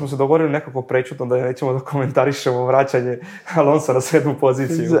kvalifikaciji. Mislim da smo se dogovorili nekako prečutno da nećemo da komentarišemo vraćanje Alonsa na 7.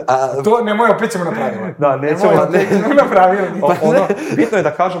 poziciju. To nemoj, opet ćemo na pravilo. Da, nećemo na pravilo. Bitno je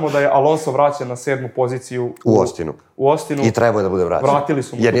da kažemo da je Alonso vraćen na 7. poziciju u Ostinu. I trebao je da bude vraćen. Vratili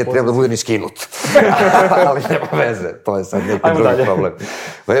su mu jer nije trebao da bude ni skinut. Ali nema veze, to je sad neki drugi problem.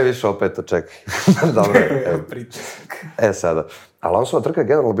 Više opet to čekaj. Dobro. Sada. Alonsova trka je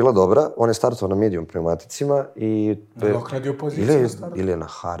generalno bila dobra, on je startovao na medium pneumaticima i... Nadoknadio poziciju na startu. Ili je na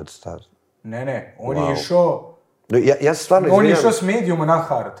hard start? Ne, on je išao... Ja se stvarno izvinjam... On je išao s mediuma na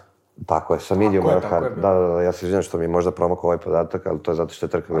hard. Tako je, sa mediuma na hard. Da, ja se izvinjam što mi je možda promakao ovaj podatak, ali to je zato što je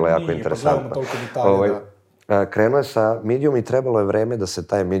trka bila jako interesantna. Krenuo je sa medium i trebalo je vreme da se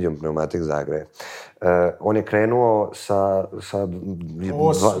taj medium pneumatik zagreje. On je krenuo sa... 8,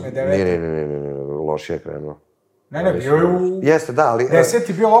 9. Lošije je krenuo. Ne, bio je u... Jeste, da, ali... 10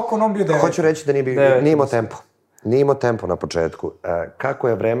 je bio Okon, on bio 9. Hoću reći da nije imao tempo. Nije imao tempo na početku. Kako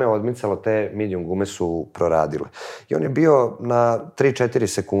je vreme odmicalo, te medium gume su proradile. I on je bio na 3-4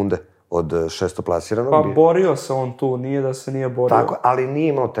 sekunde od šestoplasiranog. Pa borio se on tu, nije da se nije borio. Tako, ali nije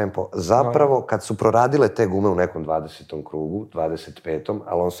imao tempo. Zapravo, kad su proradile te gume u nekom 20. krugu, 25.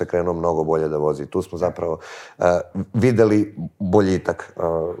 Alonso je krenuo mnogo bolje da vozi. Tu smo zapravo videli boljitak.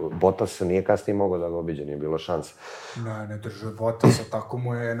 Bottas se nije kasnije mogao da ga obiđe, nije bilo šanse. Ne držao Bottasa, tako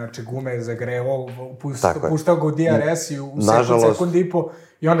mu je, znači gume je zagrevao, puštao ga u DRS i u sekund i po,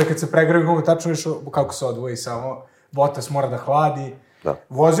 i onda kad se pregreju gume, tačno išao, kako se odvoji samo, Bottas mora da hladi. Da.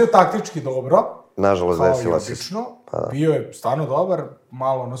 Vozio taktički dobro, nažalost, desila se. Bio je stvarno dobar,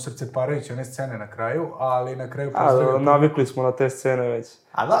 malo srce parajući one scene na kraju, ali na kraju... Navikli smo na te scene već.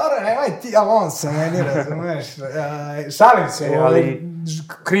 A dobro, nemoj ti Alonso, meni razumeš. Šalim se, ali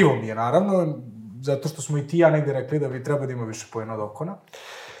krivo mi je naravno, zato što smo i ti ja negde rekli da bi treba da ima više poena od Okona.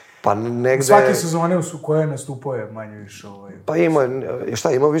 Pa negde... Svake sezone u koje nastupao je manje više Pa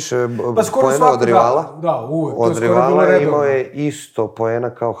imao više poena od rivala? Da, uvijek. Od rivala imao je isto poena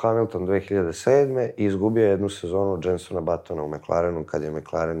kao Hamilton 2007. i izgubio jednu sezonu od Jensona Buttona u McLarenu, kad je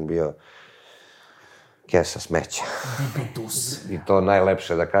McLaren bio kesa smeća. GP2. I to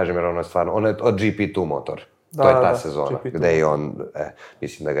najlepše da kažem, jer ono je stvarno, ono je od GP2 motor. To je ta sezona, gde je on,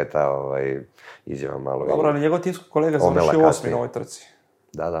 mislim da ga je ta izjava malo... Dobro, ali njegov timski kolega završio 8. na ovoj trci.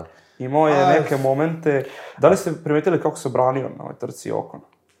 Da. Imao je neke momente... Da li ste primetili kako se branio na ovoj trci Okon?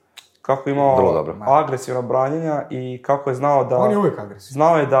 Kako je imao agresivna branjenja i kako je znao da... On je uvijek agresivan.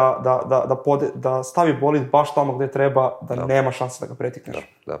 Znao je da stavi bolid baš tamo gde treba, da nema šanse da ga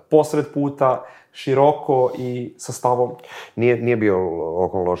pretikneš. Posred puta, široko i sa stavom. Nije bio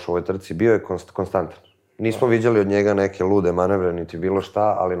Okon loš u ovoj trci, bio je konstantan. Nismo viđali od njega neke lude manevre, niti bilo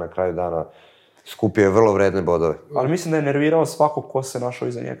šta, ali na kraju dana skupio je vrlo vredne bodove. Ali mislim da je nervirao svakog ko se našao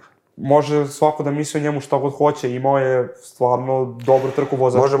iza njega. Može svako da misli o njemu šta god hoće, imao je stvarno dobru trku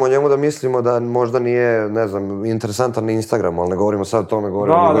vozača. Možemo o njemu da mislimo da možda nije, ne znam, interesantan na Instagramu, ali ne govorimo sad o tome,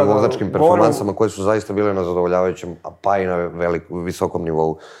 govorimo o njegovim vozačkim performansama koje su zaista bile na zadovoljavajućem, pa i na visokom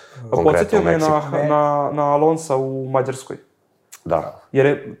nivou, konkretno u Meksiku. Podsjetio me na Alonsa u Mađarskoj. Da. Jer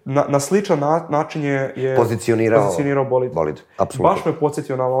je na sličan način je pozicionirao bolid. Apsolutno. Baš me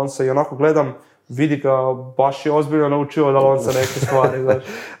podsjetio na Alonsa i onako gledam, vidi ga, baš je ozbiljno naučio od Alonsa neke stvari, znaš.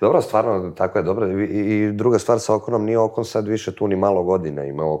 Dobro, stvarno, tako je dobro. I druga stvar sa Okonom, nije Okon sad više tu ni malo godina.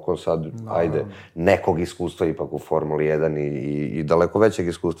 Ima Okon sad, nekog iskustva ipak u Formuli 1 i daleko većeg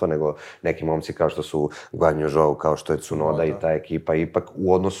iskustva nego neki momci kao što su Guanyu Zhou, kao što je Tsunoda i ta ekipa. Ipak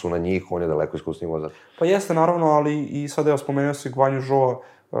u odnosu na njih, on je daleko iskusniji vozač. Pa jeste, naravno, ali i sad evo spomenuo si Guanyu Zhoua,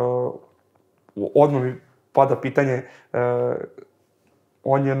 odmah mi pada pitanje,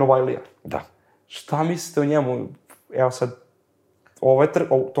 on je Novajlija. Da. Šta mislite o njemu? Evo sad,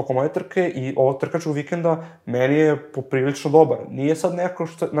 tokom ove trke i ovog trkačkog vikenda, meni je poprilično dobar. Nije sad neko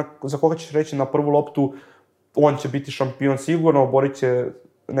za koga ćeš reći na prvu loptu, on će biti šampion sigurno, oborit će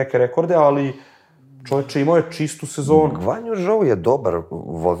neke rekorde, ali čovječe imao je čistu sezonu. Guanyu Zhou je dobar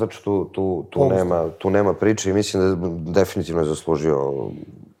vozač, tu nema priče i mislim da definitivno je zaslužio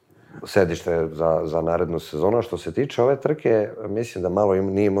sedište za narednu sezonu. Što se tiče ove trke, mislim da malo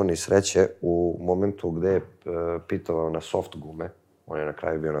nije imao ni sreće u momentu gde je pitovao na soft gume. On je na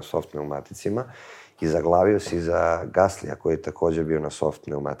kraju bio na soft pneumaticima i zaglavio si za Gaslija koji je također bio na soft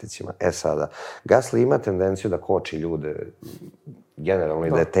pneumaticima. Sada, Gasly ima tendenciju da koči ljude generalno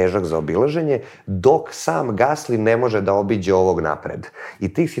i da je težak za obilaženje, dok sam Gasly ne može da obiđe ovog napred.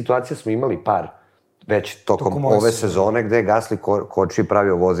 I tih situacija smo imali par već tokom ove sezone gde je Gasly koči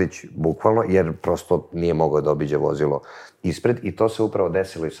pravio vozić bukvalno, jer prosto nije mogao da obiđe vozilo ispred i to se upravo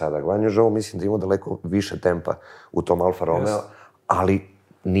desilo i sada. Guanyu Zhou mislim da ima daleko više tempa u tom Alfa Romeo, ali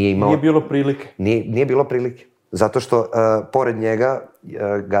Nije bilo prilike. Nije bilo prilike. Zato što, pored njega,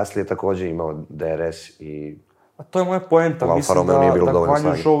 Gasly je takođe imao DRS i... A to je moja poenta. Mislim da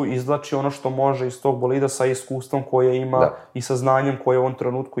Guanyu Zhou izvlači ono što može iz tog bolida sa iskustvom koje ima i sa znanjem koje u ovom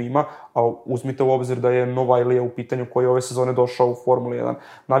trenutku ima, a uzmite u obzir da je Novajlija u pitanju koji je ove sezone došao u Formuli 1.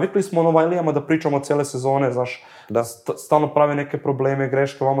 Navikli smo o Novajlijama da pričamo cele sezone, znaš, stalno prave neke probleme,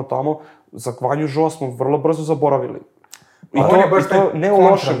 greške, vamo tamo. Za Guanyu Zhou smo vrlo brzo zaboravili. I to ne u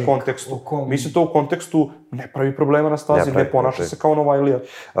lošem kontekstu. Mislim to u kontekstu ne pravi problema na stazi, ne ponaša se kao Novajlija.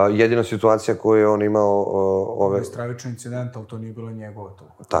 Jedina situacija koju je on imao... Ovo stravičan incident, ali to nije bilo njegovo to.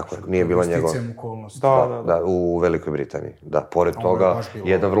 Tako je, nije bilo njegovo. Sticajem okolnosti. Da, u Velikoj Britaniji. Da, pored toga,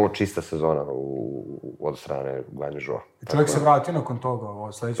 jedna vrlo čista sezona od strane Guanyu Zhoua. Čovjek se vratio nakon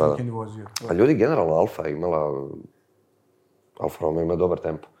toga, sledeći vikend je vozio. A ljudi, generalno, Alfa Romeo ima dobar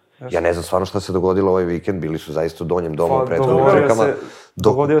tempo. Ja ne znam stvarno šta se dogodilo ovaj vikend, bili su zaista u donjem domu prethodnim trkama.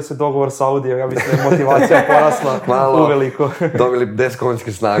 Dogodio se dogovor sa Audijom, ja mislim da je motivacija porasla uveliko. Dobili 10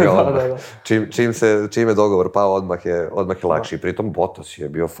 konjskih snaga odmah. Čim je dogovor pao, odmah je lakši. Pritom Bottas je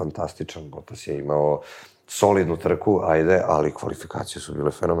bio fantastičan, Bottas je imao solidnu trku, ali kvalifikacije su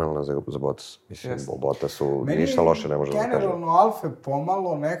bile fenomenalne za Bottas. Mislim, Bottasu ništa loše ne možemo da kažem. Generalno, Alfe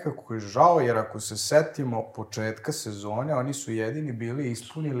pomalo nekako je žao, jer ako se setimo početka sezone, oni su jedini bili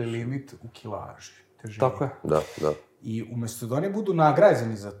ispunili limit u kilaži. Tako je. Da. I umesto da oni budu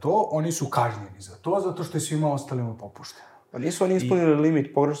nagrađeni za to, oni su kažnjeni za to, zato što je svima ostalima popušteno. Pa nisu oni ispunili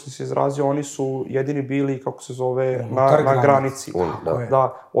limit, pogrešno se izrazio, oni su jedini bili, kako se zove, na granici.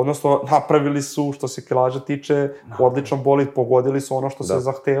 Da, odnosno napravili su, što se kilaža tiče, odličan bolid, pogodili su ono što se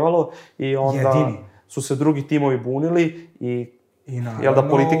zahtevalo i onda su se drugi timovi bunili i jel da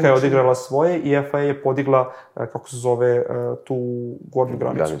politika je odigrala svoje i FIA je podigla, kako se zove, tu gornju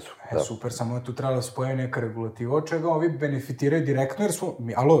granicu. Super, samo je tu trebala spojavi neka regulativa, od čega ovi benefitiraju direktno, jer smo,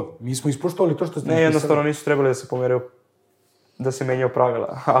 mi smo ispoštovali to što ste napisali. Ne, jednostavno nisu trebali da se pomeraju, da se menjaju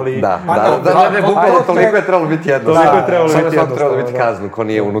pravila, ali... Toliko je trebalo biti jednostavno. Samo je trebalo biti kaznu, ko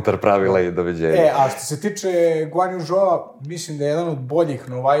nije unutar pravila i doviđenja. A što se tiče Guanyu Zhoua, mislim da je jedan od boljih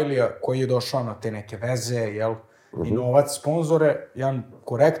Novajlija koji je došao na te neke veze, jel? I novac, sponzore, jedan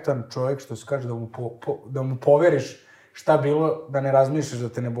korektan čovjek, što se kaže, da mu poveriš šta bilo, da ne razmišljaš da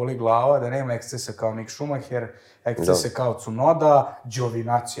te ne boli glava, da nema ekscesa kao Mick Schumacher, ekscesa kao Tsunoda,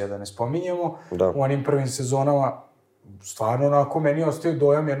 Giovinazzi, da ne spominjemo, u onim prvim sezonama. Stvarno, onako, meni ostaje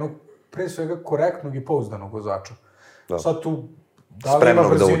dojam jednog, pre svega, korektnog i pouzdanog vozača. Sad tu, da li ima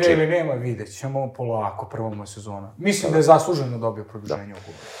brzine ili nema, vidjet ćemo polako, prvom sezona. Mislim da je zasluženo dobio produženje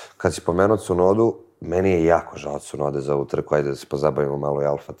ugovora. Kad si pomenuo Tsunodu, meni je jako žao Tsunode za ovu trku, ajde da se pozabavimo malo i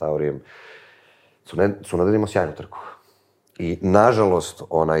Alfa Taurijem. Tsunoda imao sjajnu trku. I, nažalost,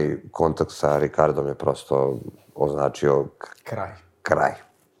 onaj kontakt sa Ricardom je prosto označio... Kraj.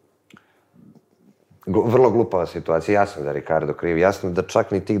 Vrlo glupava situacija, jasno da je Ricardo kriv, jasno da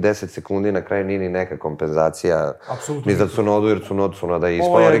čak ni tih 10 sekundi na kraju nije ni neka kompenzacija ni za Tsunodu, jer Tsunoda je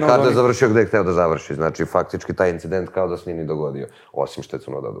ispao, Ricardo je završio gde je hteo da završi, znači faktički taj incident kao da se nije ni dogodio, osim što je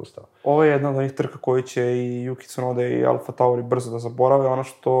Tsunoda odustao. Ovo je jedna od onih trka koji će i Yuki Tsunoda i Alfa Tauri brzo da zaborave, ono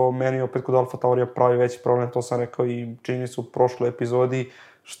što meni opet kod Alfa Taurija pravi veći problem, to sam rekao i čini se u prošloj epizodi,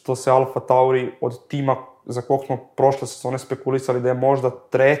 što se Alfa Tauri od tima za kog smo prošle sezone spekulisali da je možda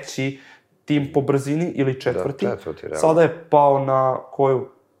treći tim po brzini ili četvrti. Sada je pao na koju?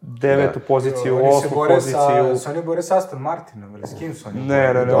 9. poziciju, 8. poziciju. Se oni bore sa Aston Martinom ili s kim su oni?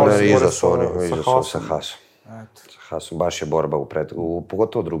 Ne, iza su sa Haasom. Sa Haasom, baš je borba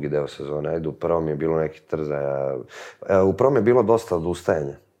pogotovo drugi deo sezone. Ajde, u prvom je bilo nekih trzaja. U prvom je bilo dosta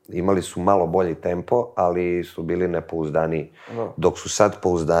odustajanja. Imali su malo bolji tempo, ali su bili nepouzdaniji. Dok su sad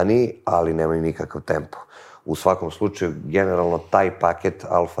pouzdaniji, ali nemaju nikakav tempo. U svakom slučaju, generalno, taj paket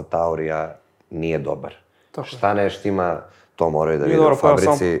Alfa Taurija nije dobar. Šta ne štima, to moraju da vide u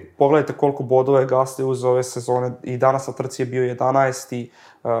fabrici. Pogledajte koliko bodova je Gasly uz ove sezone. I danas na trci je bio 11.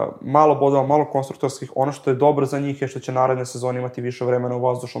 Malo bodova, malo konstruktorskih. Ono što je dobro za njih je što će naredne sezone imati više vremena u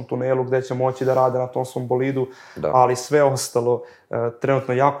vazdušnom tunelu gde će moći da rade na tom svom bolidu. Ali sve ostalo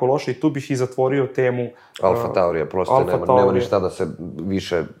trenutno jako loše i tu bih i zatvorio temu Alfa Taurija, prosto nema ništa da se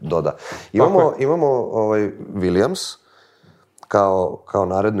više doda. Imamo Williams kao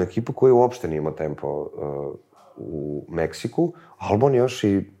narednu ekipu koja uopšte nije imao tempo u Meksiku. Albon još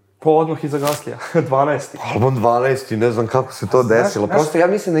i odmah iza Gaslija, 12. Album 12, ne znam kako se to desilo. Prosto ja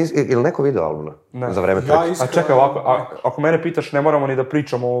mislim da ili neko video albuma za vreme trke. A čekaj, ako mene pitaš, ne moramo ni da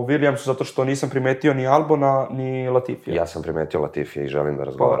pričamo o Williamsu, zato što nisam primetio ni Albona, ni Latifija. Ja sam primetio Latifija i želim da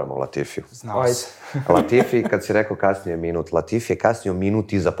razgovaramo o Latifiju. Znao se. Latifi, kad si rekao kasnije minut, Latifi je kasnio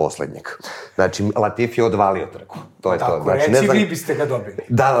minut iza poslednjeg. Znači, Latifi je odvalio trku. To je to. Tako, reci vi biste ga dobili.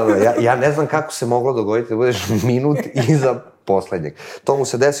 Da, ja ne znam kako se moglo dogoditi da budeš minut iza poslednjeg. To mu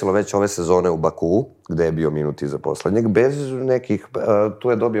se desilo već ove sezone u Bakuu, gde je bio minut iza poslednjeg, bez nekih, tu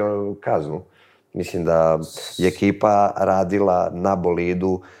je dobio kaznu. Mislim da je ekipa radila na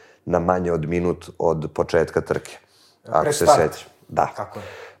bolidu na manje od minut od početka trke. Ako se seća. Da. Kako je?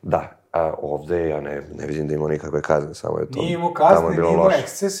 Da. Ovde ja ne vidim da imao nikakve kazne, samo je to. Nije imao kazne, nije imao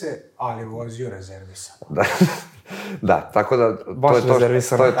ekscese, ali vozio rezervisan. Da, tako da to je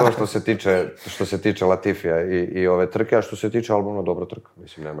to što se tiče Latifija i ove trke, a što se tiče albuma, dobra trka.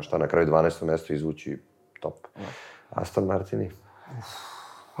 Mislim, nema šta na kraju 12. mesto izvući top. Aston Martini.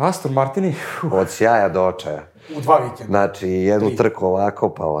 Aston Martini? Od sjaja do očaja. U 2 vikenda. Znači, jednu trku ovako,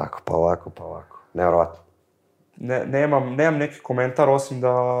 pa ovako. Nevjerovatno. Nemam neki komentar, osim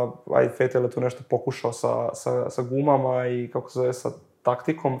da Vettel je tu nešto pokušao sa gumama i kako se zove, sa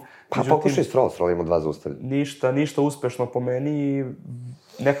taktikom. Pa pokušaj Stroll ima 2 zaustavljanja. Ništa uspešno po meni,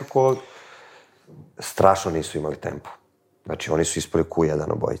 nekako... Strašno nisu imali tempo. Znači, oni su ispali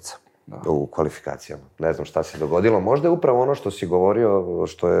Q1 obojica u kvalifikacijama. Ne znam šta se dogodilo. Možda je upravo ono što si govorio,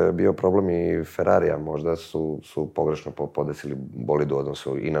 što je bio problem i Ferrarija, možda su pogrešno podesili bolid u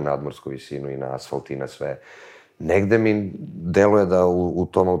odnosu i na nadmorsku visinu, i na asfalt, i na sve. Negde mi deluje da u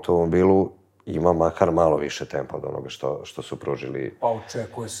tom automobilu ima makar malo više tempa od onoga što su pružili pa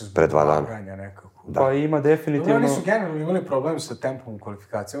očekuje se pre 2 dana. Nekako. Da. Pa ima definitivno... Oni su generalno imali problem sa tempom u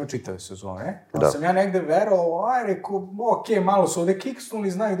kvalifikacijama čitave sezone. Da sam ja negde verao, rekao, malo su ovde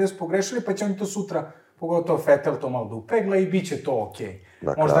kiksnuli, znaju gde su pogrešili, pa će oni to sutra, pogotovo Vettel, to malo da upegla i bit će to okej.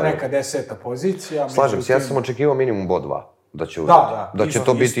 Možda neka 10. pozicija. Slažem se, ja sam očekivao minimum bod 2. Da će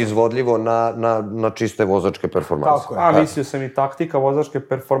to biti izvodljivo na čiste vozačke performanse. Mislio sam i taktika vozačke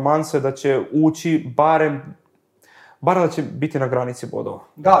performanse da će ući barem da će biti na granici bodova.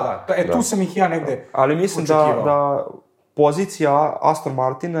 Tu sam ih ja negde očekivao. Ali mislim da pozicija Aston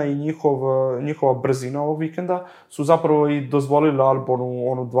Martina i njihova brzina ovog vikenda su zapravo i dozvolili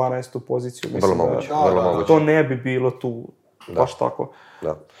Albonu onu 12. poziciju. Vrlo moguće. To ne bi bilo tu baš tako.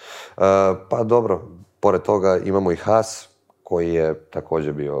 Pa dobro, pored toga imamo i Haas, koji je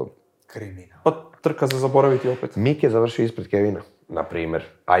također bio... kriminal. Pa trka za zaboraviti opet. Mik je završio ispred Kevina, na primer.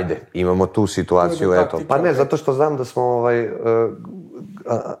 Ajde, imamo tu situaciju, eto. Pa ne, zato što znam da smo,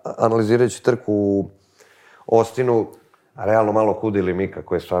 analizirajući trku u Austinu, realno malo kudili Mika,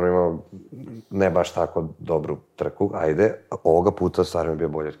 koji je stvarno imao ne baš tako dobru trku. Ajde, ovoga puta stvarno je bio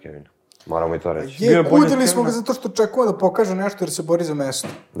bolji od Kevina. Moramo i to reći. Kudili smo ga zato što očekujemo da pokaže nešto jer se bori za mesto.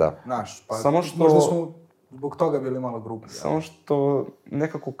 Da. Znaš, pa možda smo zbog toga bili malo grubi. Samo što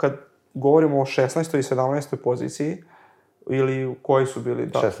nekako kad govorimo o 16. i 17. poziciji, ili u kojoj su bili,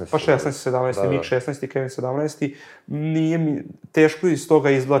 16. Pa 16. 17. Mik 16. Kevin 17. Nije mi teško iz toga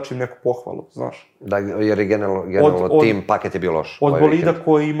izvlačim neku pohvalu, znaš. Da, jer je generalno tim paket je bio loš. Od bolida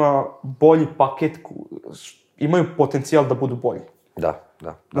koji ima bolji paket, imaju potencijal da budu bolji. Da.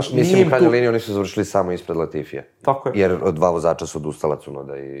 Mislim, u krajnjoj liniji oni su završili samo ispred Latifije. Tako je. Jer 2 vozača su odustala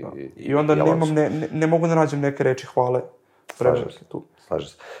Cunoda i onda ne mogu da nađem neke reči hvale. Slažem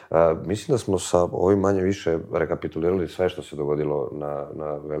se. Mislim da smo sa ovim manje više rekapitulirali sve što se dogodilo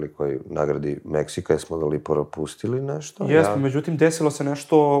na velikoj nagradi Meksika. Jesmo da li propustili nešto? Jesmo, međutim desilo se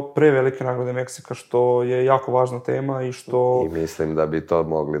nešto pre velike nagrade Meksika, što je jako važna tema i što... I mislim da bi to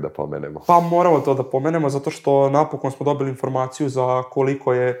mogli da pomenemo. Pa moramo to da pomenemo, zato što napokon smo dobili informaciju za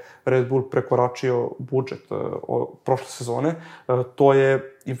koliko je Red Bull prekoračio budžet prošle sezone. To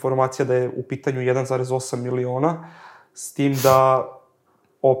je informacija da je u pitanju 1,8 miliona, s tim da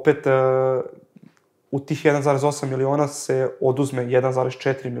opet u tih 1,8 miliona se oduzme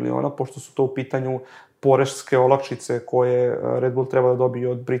 1,4 miliona, pošto su to u pitanju poreske olakšice koje Red Bull treba da dobije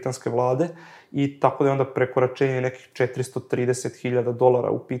od britanske vlade, i tako da je onda prekoračenje nekih $430,000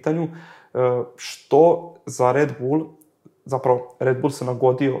 u pitanju, što za Red Bull, zapravo Red Bull se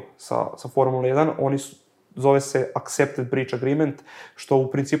nagodio sa Formula 1, zove se Accepted Breach Agreement, što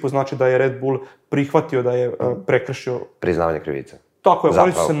u principu znači da je Red Bull prihvatio da je prekršio... priznavanje krivice. Tako je,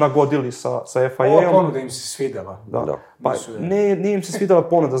 oni su se nagodili sa FIA-om. Ova ponuda im se svidela. Da. Pa, nije im se svidela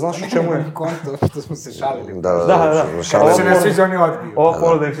ponuda, znaš o čemu je? Konto što smo se šalili. Da. Kako se ne sviđa, oni odbiju. Ova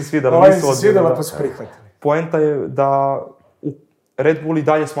ponuda im se svidela, nisu odbili. Ova im se svidela, pa su prihvatili. Poenta je da Red Bull i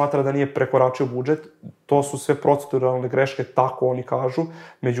dalje smatra da nije prekoračio budžet, to su sve proceduralne greške, tako oni kažu,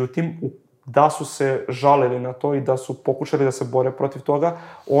 međutim, da su se žalili na to i da su pokušali da se bore protiv toga,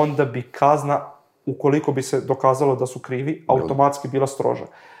 onda bi kazna, ukoliko bi se dokazalo da su krivi, automatski bila stroža.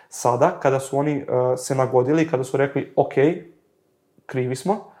 Sada, kada su oni se nagodili, kada su rekli, ok, krivi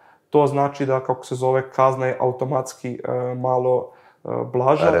smo, to znači da, kako se zove, kazna je automatski malo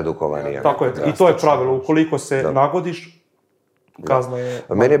blaža. Redukovanija. Tako je, i to je pravilo, ukoliko se nagodiš, kazna je...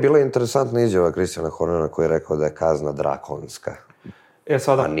 Meni je bila interesantna izjava Christiana Hornera koji je rekao da je kazna drakonska.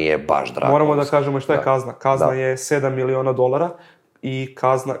 Sada, a nije baš drakonska. Moramo da kažemo šta je kazna. Kazna je $7 miliona i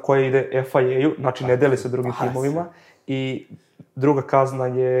kazna koja ide FIA-u, znači ne deli se drugim timovima, i druga kazna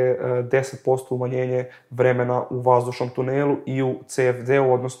je 10% umanjenje vremena u vazdušnom tunelu i u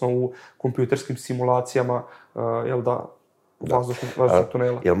CFD-u, odnosno u kompjuterskim simulacijama, vazdušnog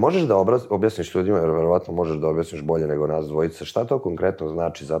tunela. Jel možeš da objasniš ljudima, jer verovatno možeš da objasniš bolje nego nas dvojice, šta to konkretno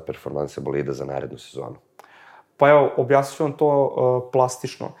znači za performanse bolida za narednu sezonu? Pa evo, objasnit ću vam to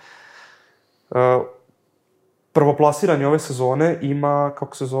plastično. Prvoplasiranje ove sezone ima,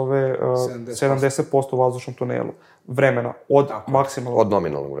 kako se zove, 70% u vazdušnom tunelu. Vremena, maksimalno... Od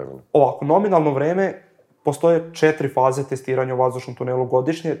nominalnog vremena. Ovako, nominalno vreme, postoje 4 faze testiranja u vazdušnom tunelu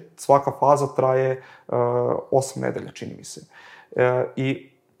godišnje. Svaka faza traje 8 nedelja, čini mi se.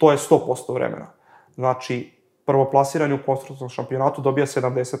 I to je 100% vremena. Znači, prvoplasiranje u konstruktorskom šampionatu dobija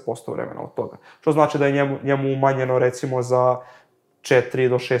 70% vremena od toga. Što znači da je njemu umanjeno, recimo, za 4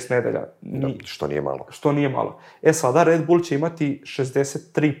 do 6 nedelja. Što nije malo. Što nije malo. Sada Red Bull će imati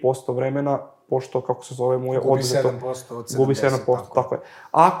 63% vremena, pošto, kako se zove, mu je odvzeto. Gubi 7% od 70%. Gubi 7%, tako je.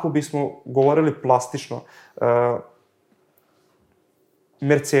 Ako bismo govorili plastično,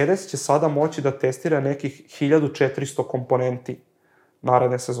 Mercedes će sada moći da testira nekih 1400 komponenti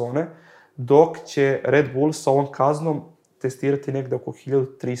naredne sezone, dok će Red Bull sa ovom kaznom testirati negde oko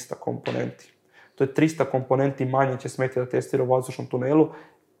 1300 komponenti. To je 300 komponenti manje će smeti da testira u vazdušnom tunelu.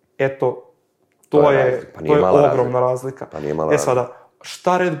 Eto, to je ogromna razlika. Pa nije mala razlika. Sada,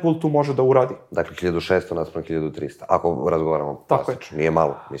 šta Red Bull tu može da uradi? Dakle, 1600 naspram 1300. Ako razgovaramo plastično, nije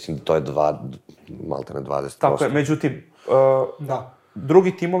malo. Mislim, to je maltene 20%. Tako je, međutim,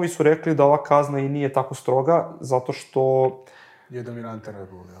 drugi timovi su rekli da ova kazna i nije tako stroga, zato što je dominantan Red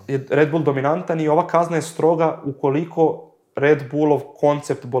Bull. Je Red Bull dominantan i ova kazna je stroga ukoliko Red Bullov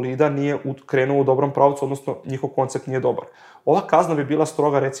koncept bolida nije krenuo u dobrom pravcu, odnosno njihov koncept nije dobar. Ova kazna bi bila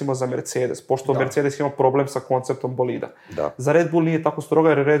stroga recimo za Mercedes, pošto Mercedes ima problem sa konceptom bolida. Za Red Bull nije tako stroga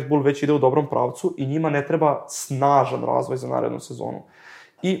jer Red Bull već ide u dobrom pravcu i njima ne treba snažan razvoj za narednu sezonu.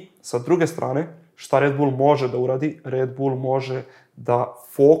 I sa druge strane, šta Red Bull može da uradi? Red Bull može da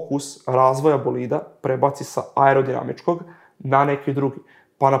fokus razvoja bolida prebaci sa aerodinamičkog na neki drugi.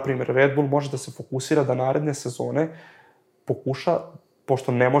 Pa, na primjer, Red Bull može da se fokusira da naredne sezone pokuša,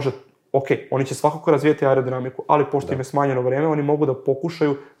 pošto ne može, oni će svakako razvijeti aerodinamiku, ali pošto im je smanjeno vreme, oni mogu da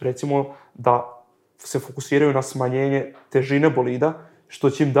pokušaju, recimo, da se fokusiraju na smanjenje težine bolida, što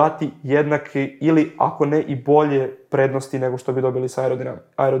će im dati jednake ili, ako ne, i bolje prednosti nego što bi dobili sa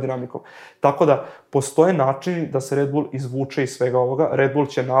aerodinamikom. Tako da, postoje načini da se Red Bull izvuče iz svega ovoga. Red Bull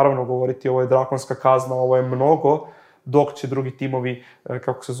će naravno govoriti ovo je drakonska kazna, ovo je mnogo, dok će drugi timovi,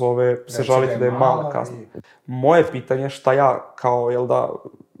 kako se zove, se žaliti da je mala kazna. Moje pitanje, šta ja kao,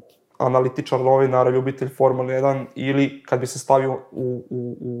 analitičar, novinar, ljubitelj Formule 1, ili kad bi se stavio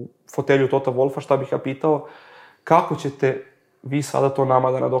u fotelju Tota Wolffa, šta bih ja pitao, kako ćete vi sada to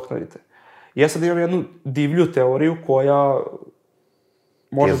nama da nadoknadite? Ja sad imam jednu divlju teoriju koja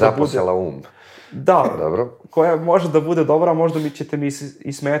može da bude... Je zaposela um. Da, koja može da bude dobra, možda ćete mi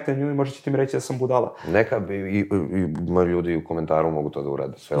ismijati nju i možda ćete mi reći da sam budala. Neka bi ima ljudi u komentaru mogu to da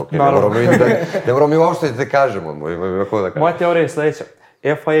urade, sve okej. Ne moramo mi uopšte da te kažemo. Moja teorija je sledeća.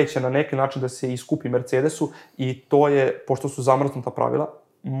 FIA će na neki način da se iskupi Mercedesu i to je, pošto su zamrznuta pravila,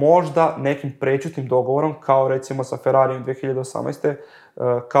 možda nekim prećutnim dogovorom, kao recimo sa Ferrarijem 2018.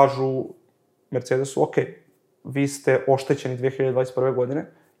 Kažu Mercedesu, ok, vi ste oštećeni 2021.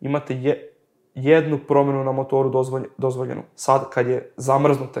 godine, imate jednu promjenu na motoru dozvoljenu. Sad, kad je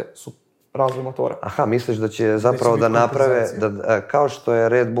zamrznute su razvoj motora. Aha, misliš da će zapravo da naprave, kao što je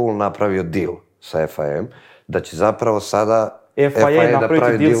Red Bull napravio deal sa FIA-em, da će zapravo sada FIA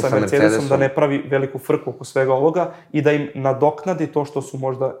napraviti deal sa Mercedesom da ne pravi veliku frku oko svega ovoga i da im nadoknadi to što su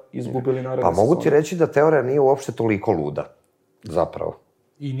možda izgubili naredne sezone. Pa mogu ti reći da teorija nije uopšte toliko luda, zapravo.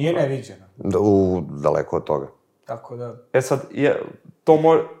 I nije neviđena. Daleko od toga. Tako da... Sad, to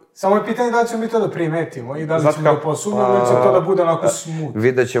može... Samo je pitanje da li ćemo mi to da primetimo i da li ćemo da posumnjamo ili će to da bude onako smooth.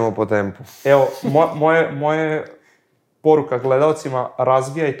 Vidjet ćemo po tempu. Evo, moje poruka gledalcima,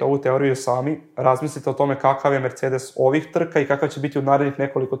 razvijajte ovu teoriju sami, razmislite o tome kakav je Mercedes ovih trka i kakav će biti u narednih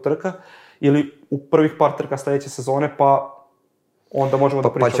nekoliko trka, ili u prvih par trka sledeće sezone, pa onda možemo da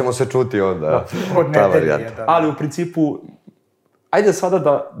pričamo. Pa ćemo se čuti onda. Od nedelje. Ali u principu, ajde sada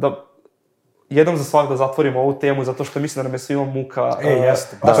da jednom za svak da zatvorimo ovu temu, zato što mislim da nam je svima muka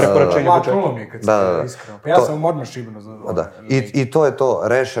jeste. prekoračenja budžeta. Maknulo mi je kad se iskreno. Pa ja sam odmah šibno za ovo. I to je to,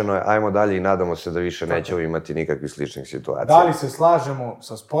 rešeno je, ajmo dalje i nadamo se da više nećemo imati nikakvih sličnih situacija. Da li se slažemo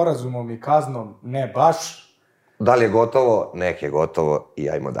sa sporazumom i kaznom? Ne baš. Da li je gotovo? Nek je gotovo i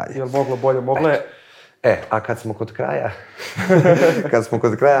ajmo dalje. Jel moglo bolje? Moglo je... A kad smo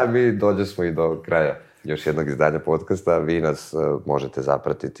kod kraja, mi dođemo i do kraja još jednog izdanja podcasta. Vi nas možete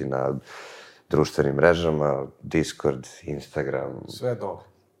zapratiti na društvenim mrežama, Discord, Instagram. Sve dobro.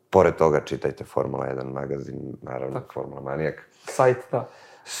 Pored toga čitajte Formula 1 magazin, naravno, Formula Manijak. Sajt, da.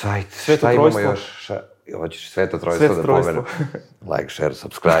 Sajt, Sveto šta trojstvo. Imamo još? Hoćeš Sveto trojstvo da pomenem? Like, share,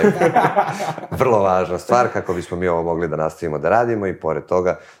 subscribe. Vrlo važna stvar kako bismo mi ovo mogli da nastavimo da radimo i pored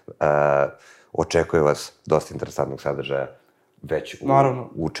toga očekuje vas dosta interesantnog sadržaja već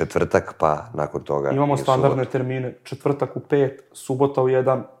u četvrtak, pa nakon toga imamo standardne termine, četvrtak u 5, subota u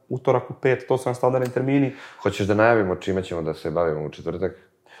 1, utorak u 5, to su nam standardni termini. Hoćeš da najavimo čime ćemo da se bavimo u četvrtak?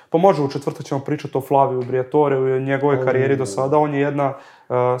 Pa može, u četvrtak ćemo pričati o Flaviju Briatoreu i o njegove karijeri do sada. On je jedna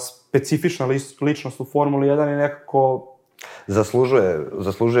specifična ličnost u Formuli 1 i nekako...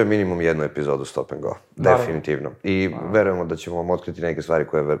 Zaslužuje minimum jednu epizodu Stop and Go, definitivno. I verujemo da ćemo vam otkriti neke stvari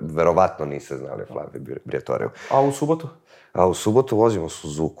koje verovatno niste znali o Flaviju Briatoreu. A u subotu? A u subotu vozimo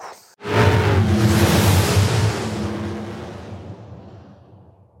Suzuku.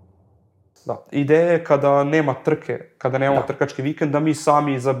 Da. Ideja je kada nema trke, kada nemamo trkački vikend, da mi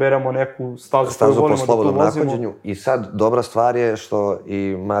sami izaberemo neku stazu koju volimo da tu vozimo. I sad, dobra stvar je što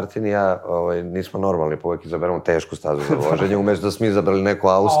i Martin i ja nismo normalni, pa uvek izaberemo tešku stazu za voženje, umesto da smo izabrali neku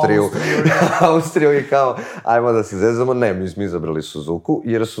Austriju i kao, ajmo da se zezamo. Ne, mi smo izabrali Suzuku,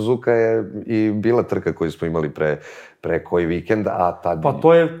 jer Suzuka je i bila trka koju smo imali pre koji vikend, a tad... Pa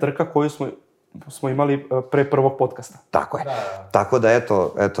to je trka koju smo imali pre prvog podcasta. Tako je. Tako da,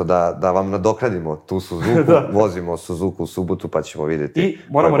 eto, da vam nadokradimo tu Suzuku, vozimo Suzuku u subotu, pa ćemo vidjeti. I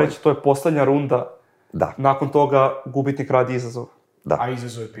moramo reći, to je poslednja runda. Da. Nakon toga gubitnik radi izazov. Da. A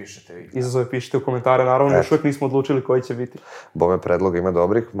izazove pišete vi. Izazove pišete u komentare, naravno, još uvijek nismo odlučili koji će biti. Bome predloga ima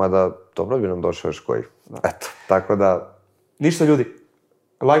dobrih, mada dobro bi nam došao još koji. Eto, tako da... Ništa ljudi,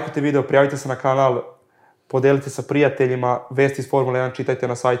 lajkujte video, prijavite se na kanal, podelite sa prijateljima, vesti iz Formule 1 čitajte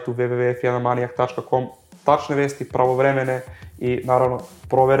na sajtu www.f1manijak.com. Tačne vesti, pravovremene i naravno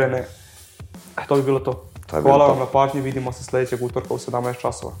proverene. To bi bilo to. Hvala vam na pažnji, vidimo se sledećeg utorka u 17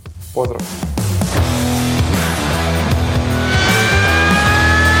 časova. Pozdrav!